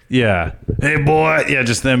 Yeah. Hey, boy. Yeah,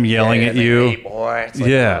 just them yelling at you. Hey, boy. It's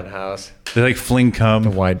like a house. They like fling cum. The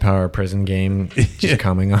wide power prison game just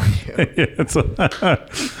coming on you.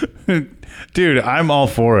 Dude, I'm all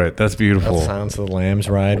for it. That's beautiful. That Silence of the Lambs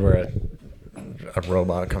ride where a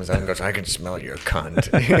robot comes out and goes, I can smell your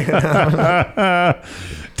cunt.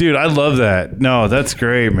 Dude, I love that. No, that's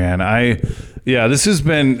great, man.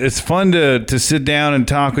 It's fun to sit down and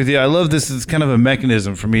talk with you. I love this. It's kind of a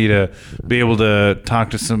mechanism for me to be able to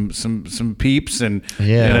talk to some peeps and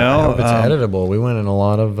I hope it's editable. We went in a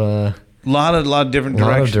lot of lot of different A lot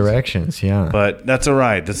directions. of directions, yeah. But that's all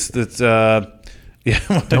right. That's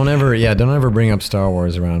yeah. Don't ever bring up Star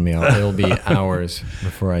Wars around me. It'll be hours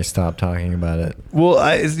before I stop talking about it.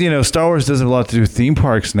 Well, Star Wars does have a lot to do with theme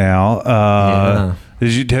parks now.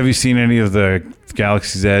 Have you seen any of the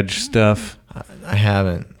Galaxy's Edge stuff? I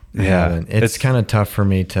haven't. It's kind of tough for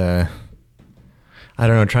me to, I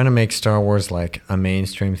don't know, trying to make Star Wars like a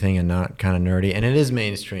mainstream thing and not kind of nerdy. And it is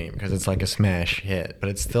mainstream because it's like a smash hit, but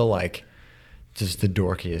it's still like just the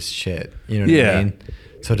dorkiest shit. You know what I mean?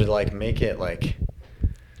 So to like make it like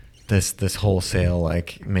this wholesale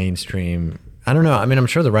like mainstream, I don't know. I mean, I'm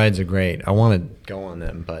sure the rides are great. I want to go on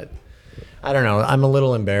them, but I don't know. I'm a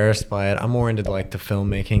little embarrassed by it. I'm more into like the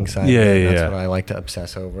filmmaking side. That's what I like to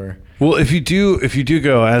obsess over. Well, if you do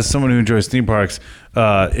go, as someone who enjoys theme parks,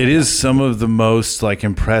 it is some of the most like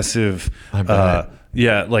impressive. I bet.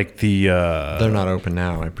 Like the. They're not open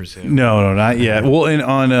now, I presume. No, not yet. Well,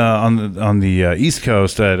 on the East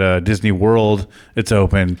Coast at Disney World, it's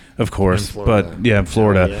open, of course. But in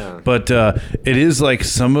Florida. Oh, yeah. But it is like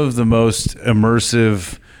some of the most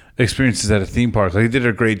immersive experiences at a theme park. Like, they did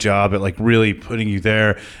a great job at like really putting you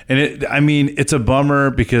there. And it's a bummer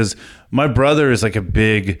because my brother is like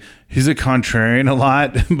he's a contrarian a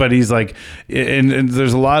lot, but he's like, and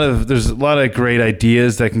there's a lot of great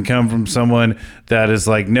ideas that can come from someone that is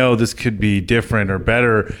like, no, this could be different or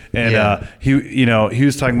better. And he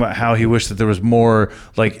was talking about how he wished that there was more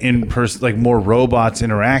like in person, like more robots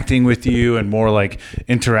interacting with you and more like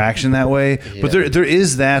interaction that way. Yeah. But there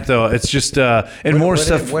is that though. It's just more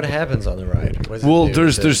stuff. What happens on the ride? Well,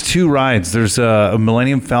 there's two rides. There's a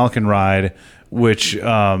Millennium Falcon ride, which is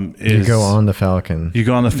you go on the Falcon. You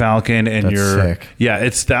go on the Falcon, and That's sick. Yeah,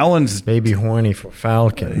 it's that one's baby horny for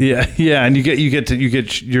Falcon. Yeah, and you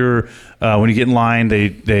get your when you get in line,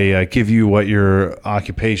 they give you what your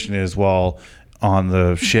occupation is while on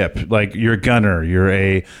the ship. Like, you're a gunner, you're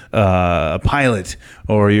a pilot,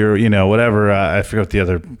 or you're whatever. I forget what the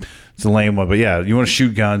other. It's a lame one, but yeah, you want to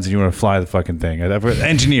shoot guns and you want to fly the fucking thing.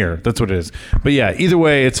 Engineer, that's what it is. But yeah, either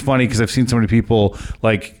way, it's funny because I've seen so many people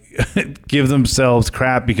like give themselves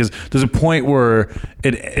crap because there's a point where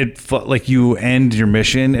it like you end your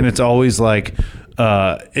mission and it's always like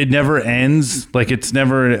it never ends. Like, it's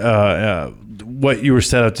never what you were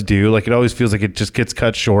set out to do. Like, it always feels like it just gets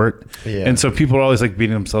cut short. Yeah. And so people are always like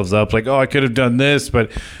beating themselves up, like, oh, I could have done this, but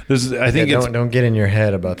don't get in your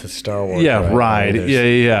head about the Star Wars ride.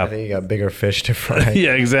 Yeah. I think you got bigger fish to fry.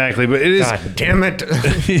 Yeah, exactly. But it is, God damn it.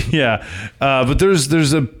 Yeah. But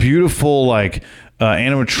there's a beautiful like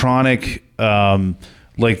animatronic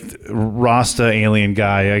like Rasta alien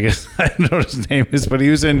guy, I guess. I don't know what his name is, but he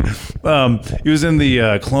was in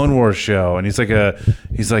the Clone Wars show, and he's like a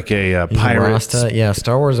pirate. Rasta. Yeah,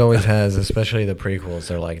 Star Wars always has, especially the prequels.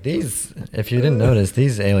 They're like, these. If you didn't notice,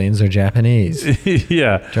 these aliens are Japanese.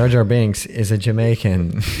 Yeah, Jar Jar Binks is a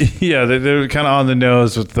Jamaican. Yeah, they're kind of on the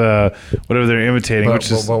nose with whatever they're imitating.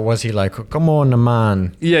 But what was he like? Come on,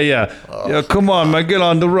 man. Yeah. Come on, man, get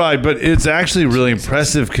on the ride. But it's actually really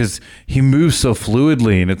impressive because he moves so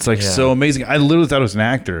fluidly. And it's like so amazing. I literally thought it was an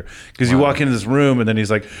actor because you walk into this room and then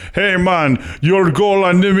he's like, "Hey man, your goal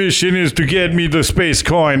on the mission is to get me the space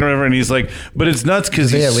coin," or whatever. And he's like, but it's nuts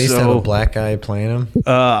because he's at least have a black guy playing him.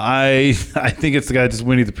 I think it's the guy just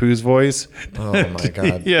Winnie the Pooh's voice. Oh my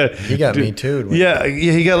god. Yeah, he got Me Too'd. Yeah,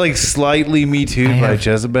 he got like slightly Me Too'd by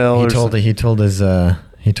Jezebel.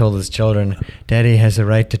 He told his children, "Daddy has a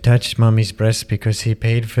right to touch Mommy's breasts because he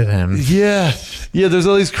paid for them." Yeah. There's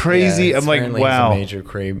all these crazy. I'm like, wow. He's a major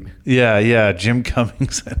creep. Yeah. Jim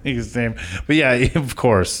Cummings, I think his name. But yeah, of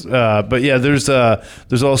course. But yeah, there's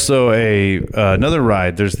also another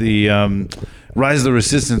ride. There's the Rise of the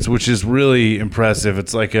Resistance, which is really impressive.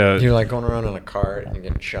 It's like you're like going around in a cart and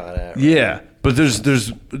getting shot at. Right? Yeah. But there's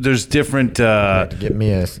different. Get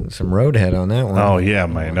me some Roadhead on that one. Oh yeah,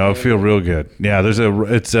 man! No, I feel real good. Yeah,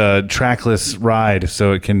 it's a trackless ride,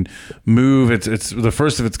 so it can move. It's the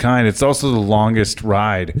first of its kind. It's also the longest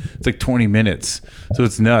ride. It's like 20 minutes, so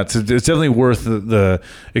it's nuts. It's definitely worth the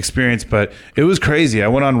experience. But it was crazy. I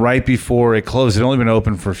went on right before it closed. It had only been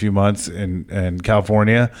open for a few months in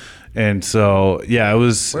California. And so, yeah, it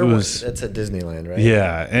was. That's at Disneyland, right?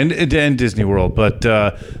 Yeah, and Disney World, but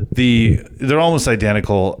they're almost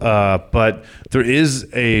identical. But there is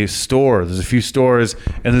a store. There's a few stores,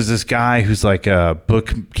 and there's this guy who's like a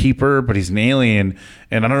bookkeeper, but he's an alien,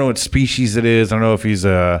 and I don't know what species it is. I don't know if he's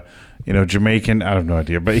a Jamaican. I have no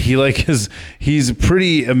idea, but he's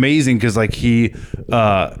pretty amazing because like you'll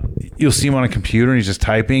see him on a computer and he's just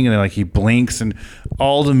typing, and then like he blinks, and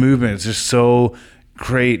all the movement is just so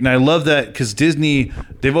great. And I love that because Disney,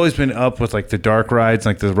 they've always been up with like the dark rides,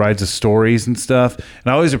 like the rides of stories and stuff. And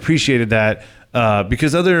I always appreciated that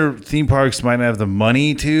because other theme parks might not have the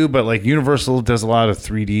money to, but like Universal does a lot of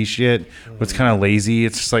 3D shit, but it's kind of lazy.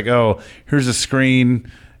 It's just like, oh, here's a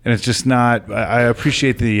screen. And it's just not, I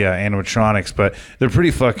appreciate the animatronics, but they're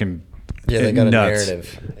pretty fucking they got nuts. a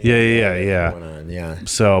narrative. Yeah. Going on, yeah.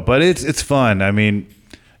 So, but it's fun. I mean,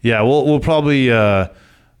 yeah, we'll probably,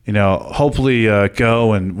 hopefully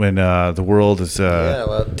go and when the world is.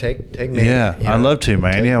 Well, take me. Yeah, I'd love to,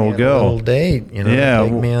 man. Yeah, we'll go. A little date, Yeah,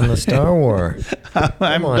 take me on the Star Wars.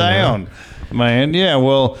 I'm down, man. Yeah,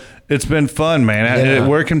 well, it's been fun, man. Yeah.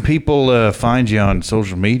 Where can people find you on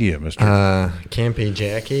social media, Mr.? Campy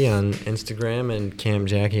Jackie on Instagram and Cam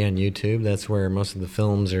Jackie on YouTube. That's where most of the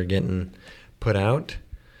films are getting put out.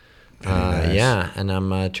 Nice. Yeah, and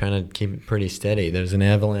I'm trying to keep it pretty steady. There's an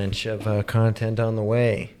avalanche of content on the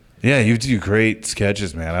way. Yeah, you do great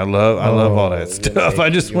sketches, man. I love all that stuff. I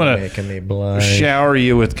just want to shower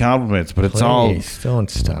you with compliments, but it's all. Please don't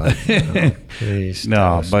stop. No, please.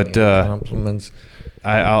 No, but compliments.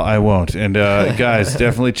 I won't. And guys,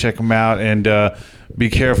 definitely check them out and be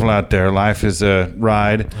careful out there. Life is a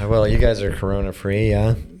ride. Well, you guys are corona free,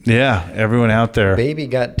 yeah. Yeah, everyone out there. Baby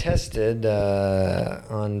got tested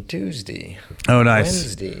on Tuesday. Oh, nice.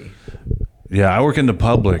 Wednesday. Yeah, I work in the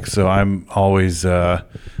public, so I'm always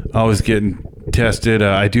getting tested.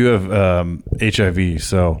 I do have HIV,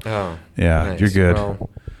 so yeah, nice. You're good. Well,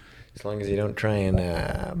 as long as you don't try and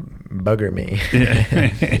bugger me.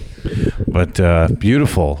 But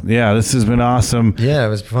beautiful. Yeah, this has been awesome. Yeah, it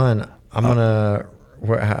was fun. I'm gonna.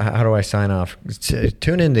 How do I sign off?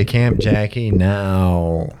 Tune into Camp Jackie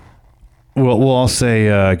now. We'll all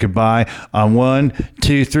say goodbye on 1,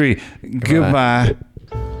 2, 3. Goodbye.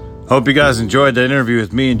 Hope you guys enjoyed that interview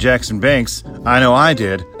with me and Jackson Banks. I know I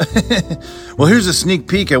did. Well, here's a sneak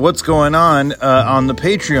peek at what's going on the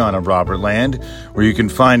Patreon of Robert Land, where you can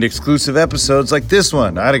find exclusive episodes like this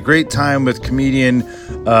one. I had a great time with comedian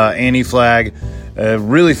Annie Flagg. A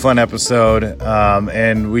really fun episode.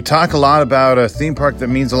 And we talk a lot about a theme park that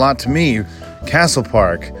means a lot to me, Castle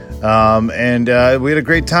Park. And we had a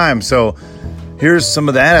great time. So here's some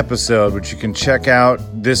of that episode, which you can check out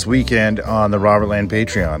this weekend on the Robert Land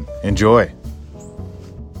Patreon. Enjoy.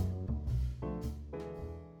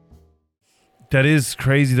 That is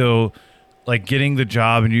crazy, though, like getting the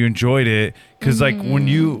job and you enjoyed it. Because like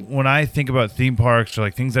when I think about theme parks or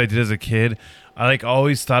like things I did as a kid, I like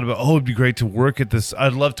always thought about, it'd be great to work at this.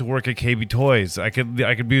 I'd love to work at KB Toys. I could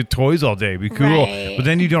be with toys all day. It'd be cool. Right. But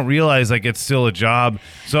then you don't realize like it's still a job.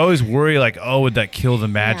 So I always worry like, would that kill the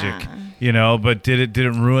magic? Yeah. You know, but did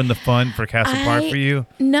it ruin the fun for Castle Park for you?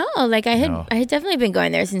 No, like I had definitely been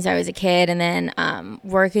going there since I was a kid, and then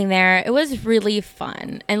working there. It was really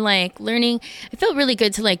fun and like learning. It felt really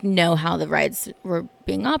good to like know how the rides were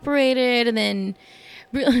being operated, and then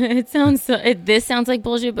this sounds like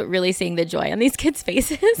bullshit, but really seeing the joy on these kids'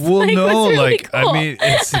 faces. Well, like, no, really like cool. I mean,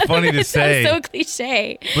 it's funny to say. So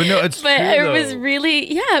cliche, but no, it's but true, it though. was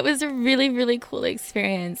really, it was a really, really cool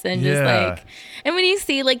experience, and just like, and when you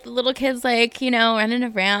see like the little kids like running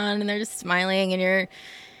around and they're just smiling, and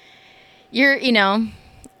you're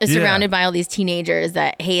surrounded by all these teenagers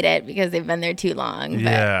that hate it because they've been there too long.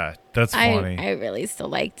 But that's funny. I really still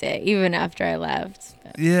liked it even after I left.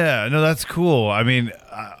 But. Yeah, no, that's cool. I mean,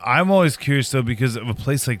 I'm always curious though, because of a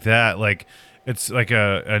place like that, like it's like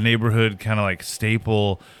a neighborhood kind of like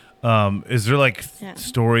staple. Is there like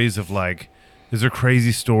stories of like, is there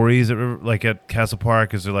crazy stories that were, like at Castle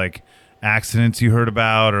Park? Is there like accidents you heard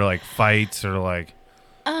about or like fights or like?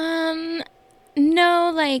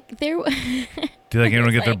 No, like there. Did like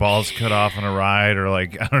anyone get their balls cut off on a ride or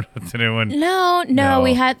like I don't know? Did anyone?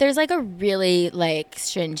 No. There's like a really like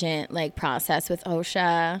stringent like process with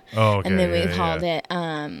OSHA. Oh, okay. And then we called it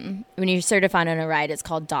when you're certified on a ride, it's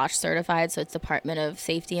called DOSH certified, so it's Department of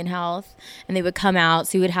Safety and Health. And they would come out,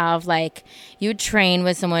 so you would have like you would train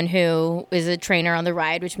with someone who is a trainer on the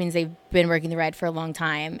ride, which means they've been working the ride for a long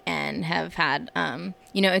time and have had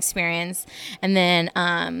experience. And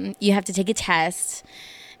then you have to take a test,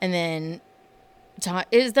 and then.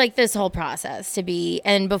 It's like this whole process to be,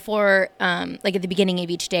 and before, like at the beginning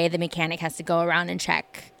of each day, the mechanic has to go around and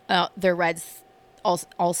check their rides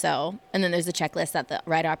also, and then there's a checklist that the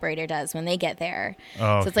ride operator does when they get there.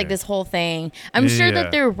 Oh, okay. So it's like this whole thing. I'm sure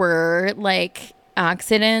that there were like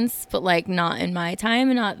accidents, but like not in my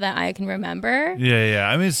time, not that I can remember. Yeah.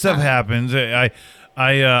 I mean, stuff happens.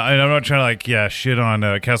 I'm not trying to shit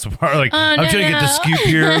on Castle Park. I'm trying to get the scoop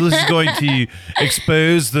here. This is going to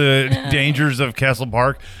expose the dangers of Castle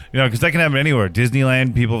Park. Because that can happen anywhere.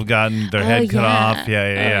 Disneyland, people have gotten their head cut off.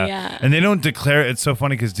 Yeah. And they don't declare. It's so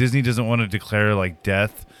funny because Disney doesn't want to declare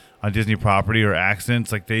death on Disney property or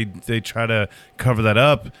accidents. They try to cover that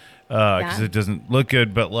up because it doesn't look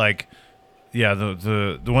good. But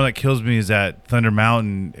the one that kills me is at Thunder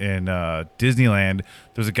Mountain in Disneyland.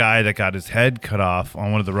 There's a guy that got his head cut off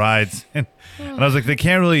on one of the rides, and I was like, they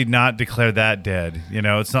can't really not declare that dead.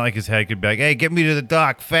 It's not like his head could be like, hey, get me to the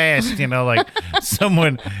dock fast.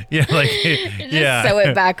 Someone, Just sew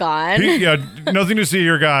it back on. Nothing to see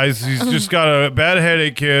here, guys. He's just got a bad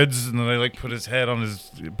headache, kids. And then they put his head on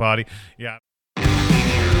his body. Yeah.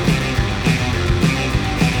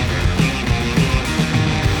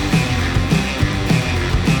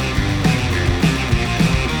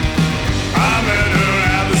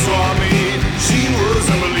 She was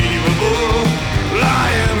unbelievable. I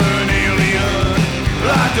am an alien.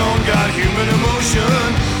 I don't got human emotion.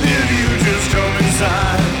 If you just come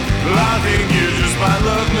inside, I think you just might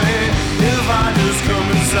love me. If I just come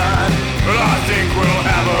inside, I think we'll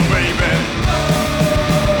have a baby.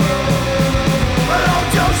 Oh,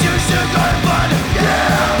 don't you sugar fun,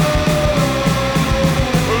 yeah.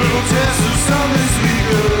 A little taste of something sweet,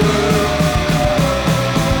 girl.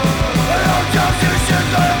 Oh, don't you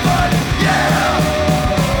sugar fun, yeah.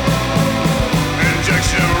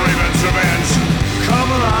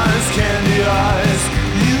 Candy eyes,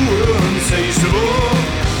 you were untasteable.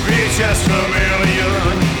 VHS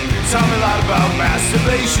chameleon, tell me a lot about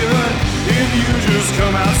masturbation. If you just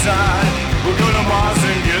come outside, we'll go to Mars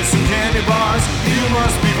and get some candy bars. You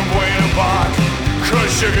must be from Buena Park, 'cause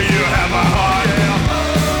sugar, you have my heart, yeah.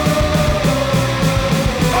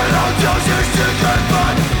 Oh, don't you sugar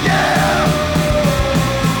fun, yeah.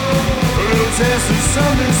 A little taste of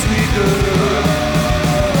something sweet, girl.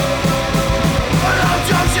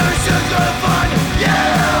 Sugar fun,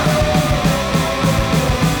 yeah.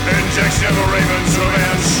 Injection of a Raven's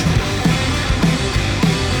revenge.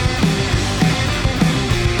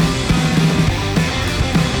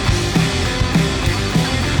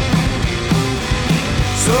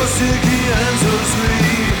 So sticky and so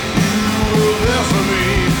sweet, you were there for me.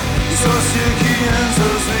 So sticky and so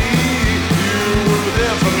sweet, you were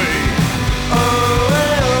there for me. Oh,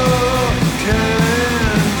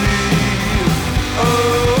 candy.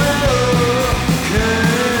 Oh.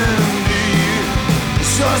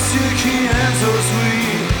 So sticky and so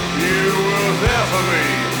sweet, you were there for me.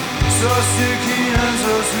 So sticky and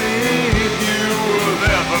so sweet.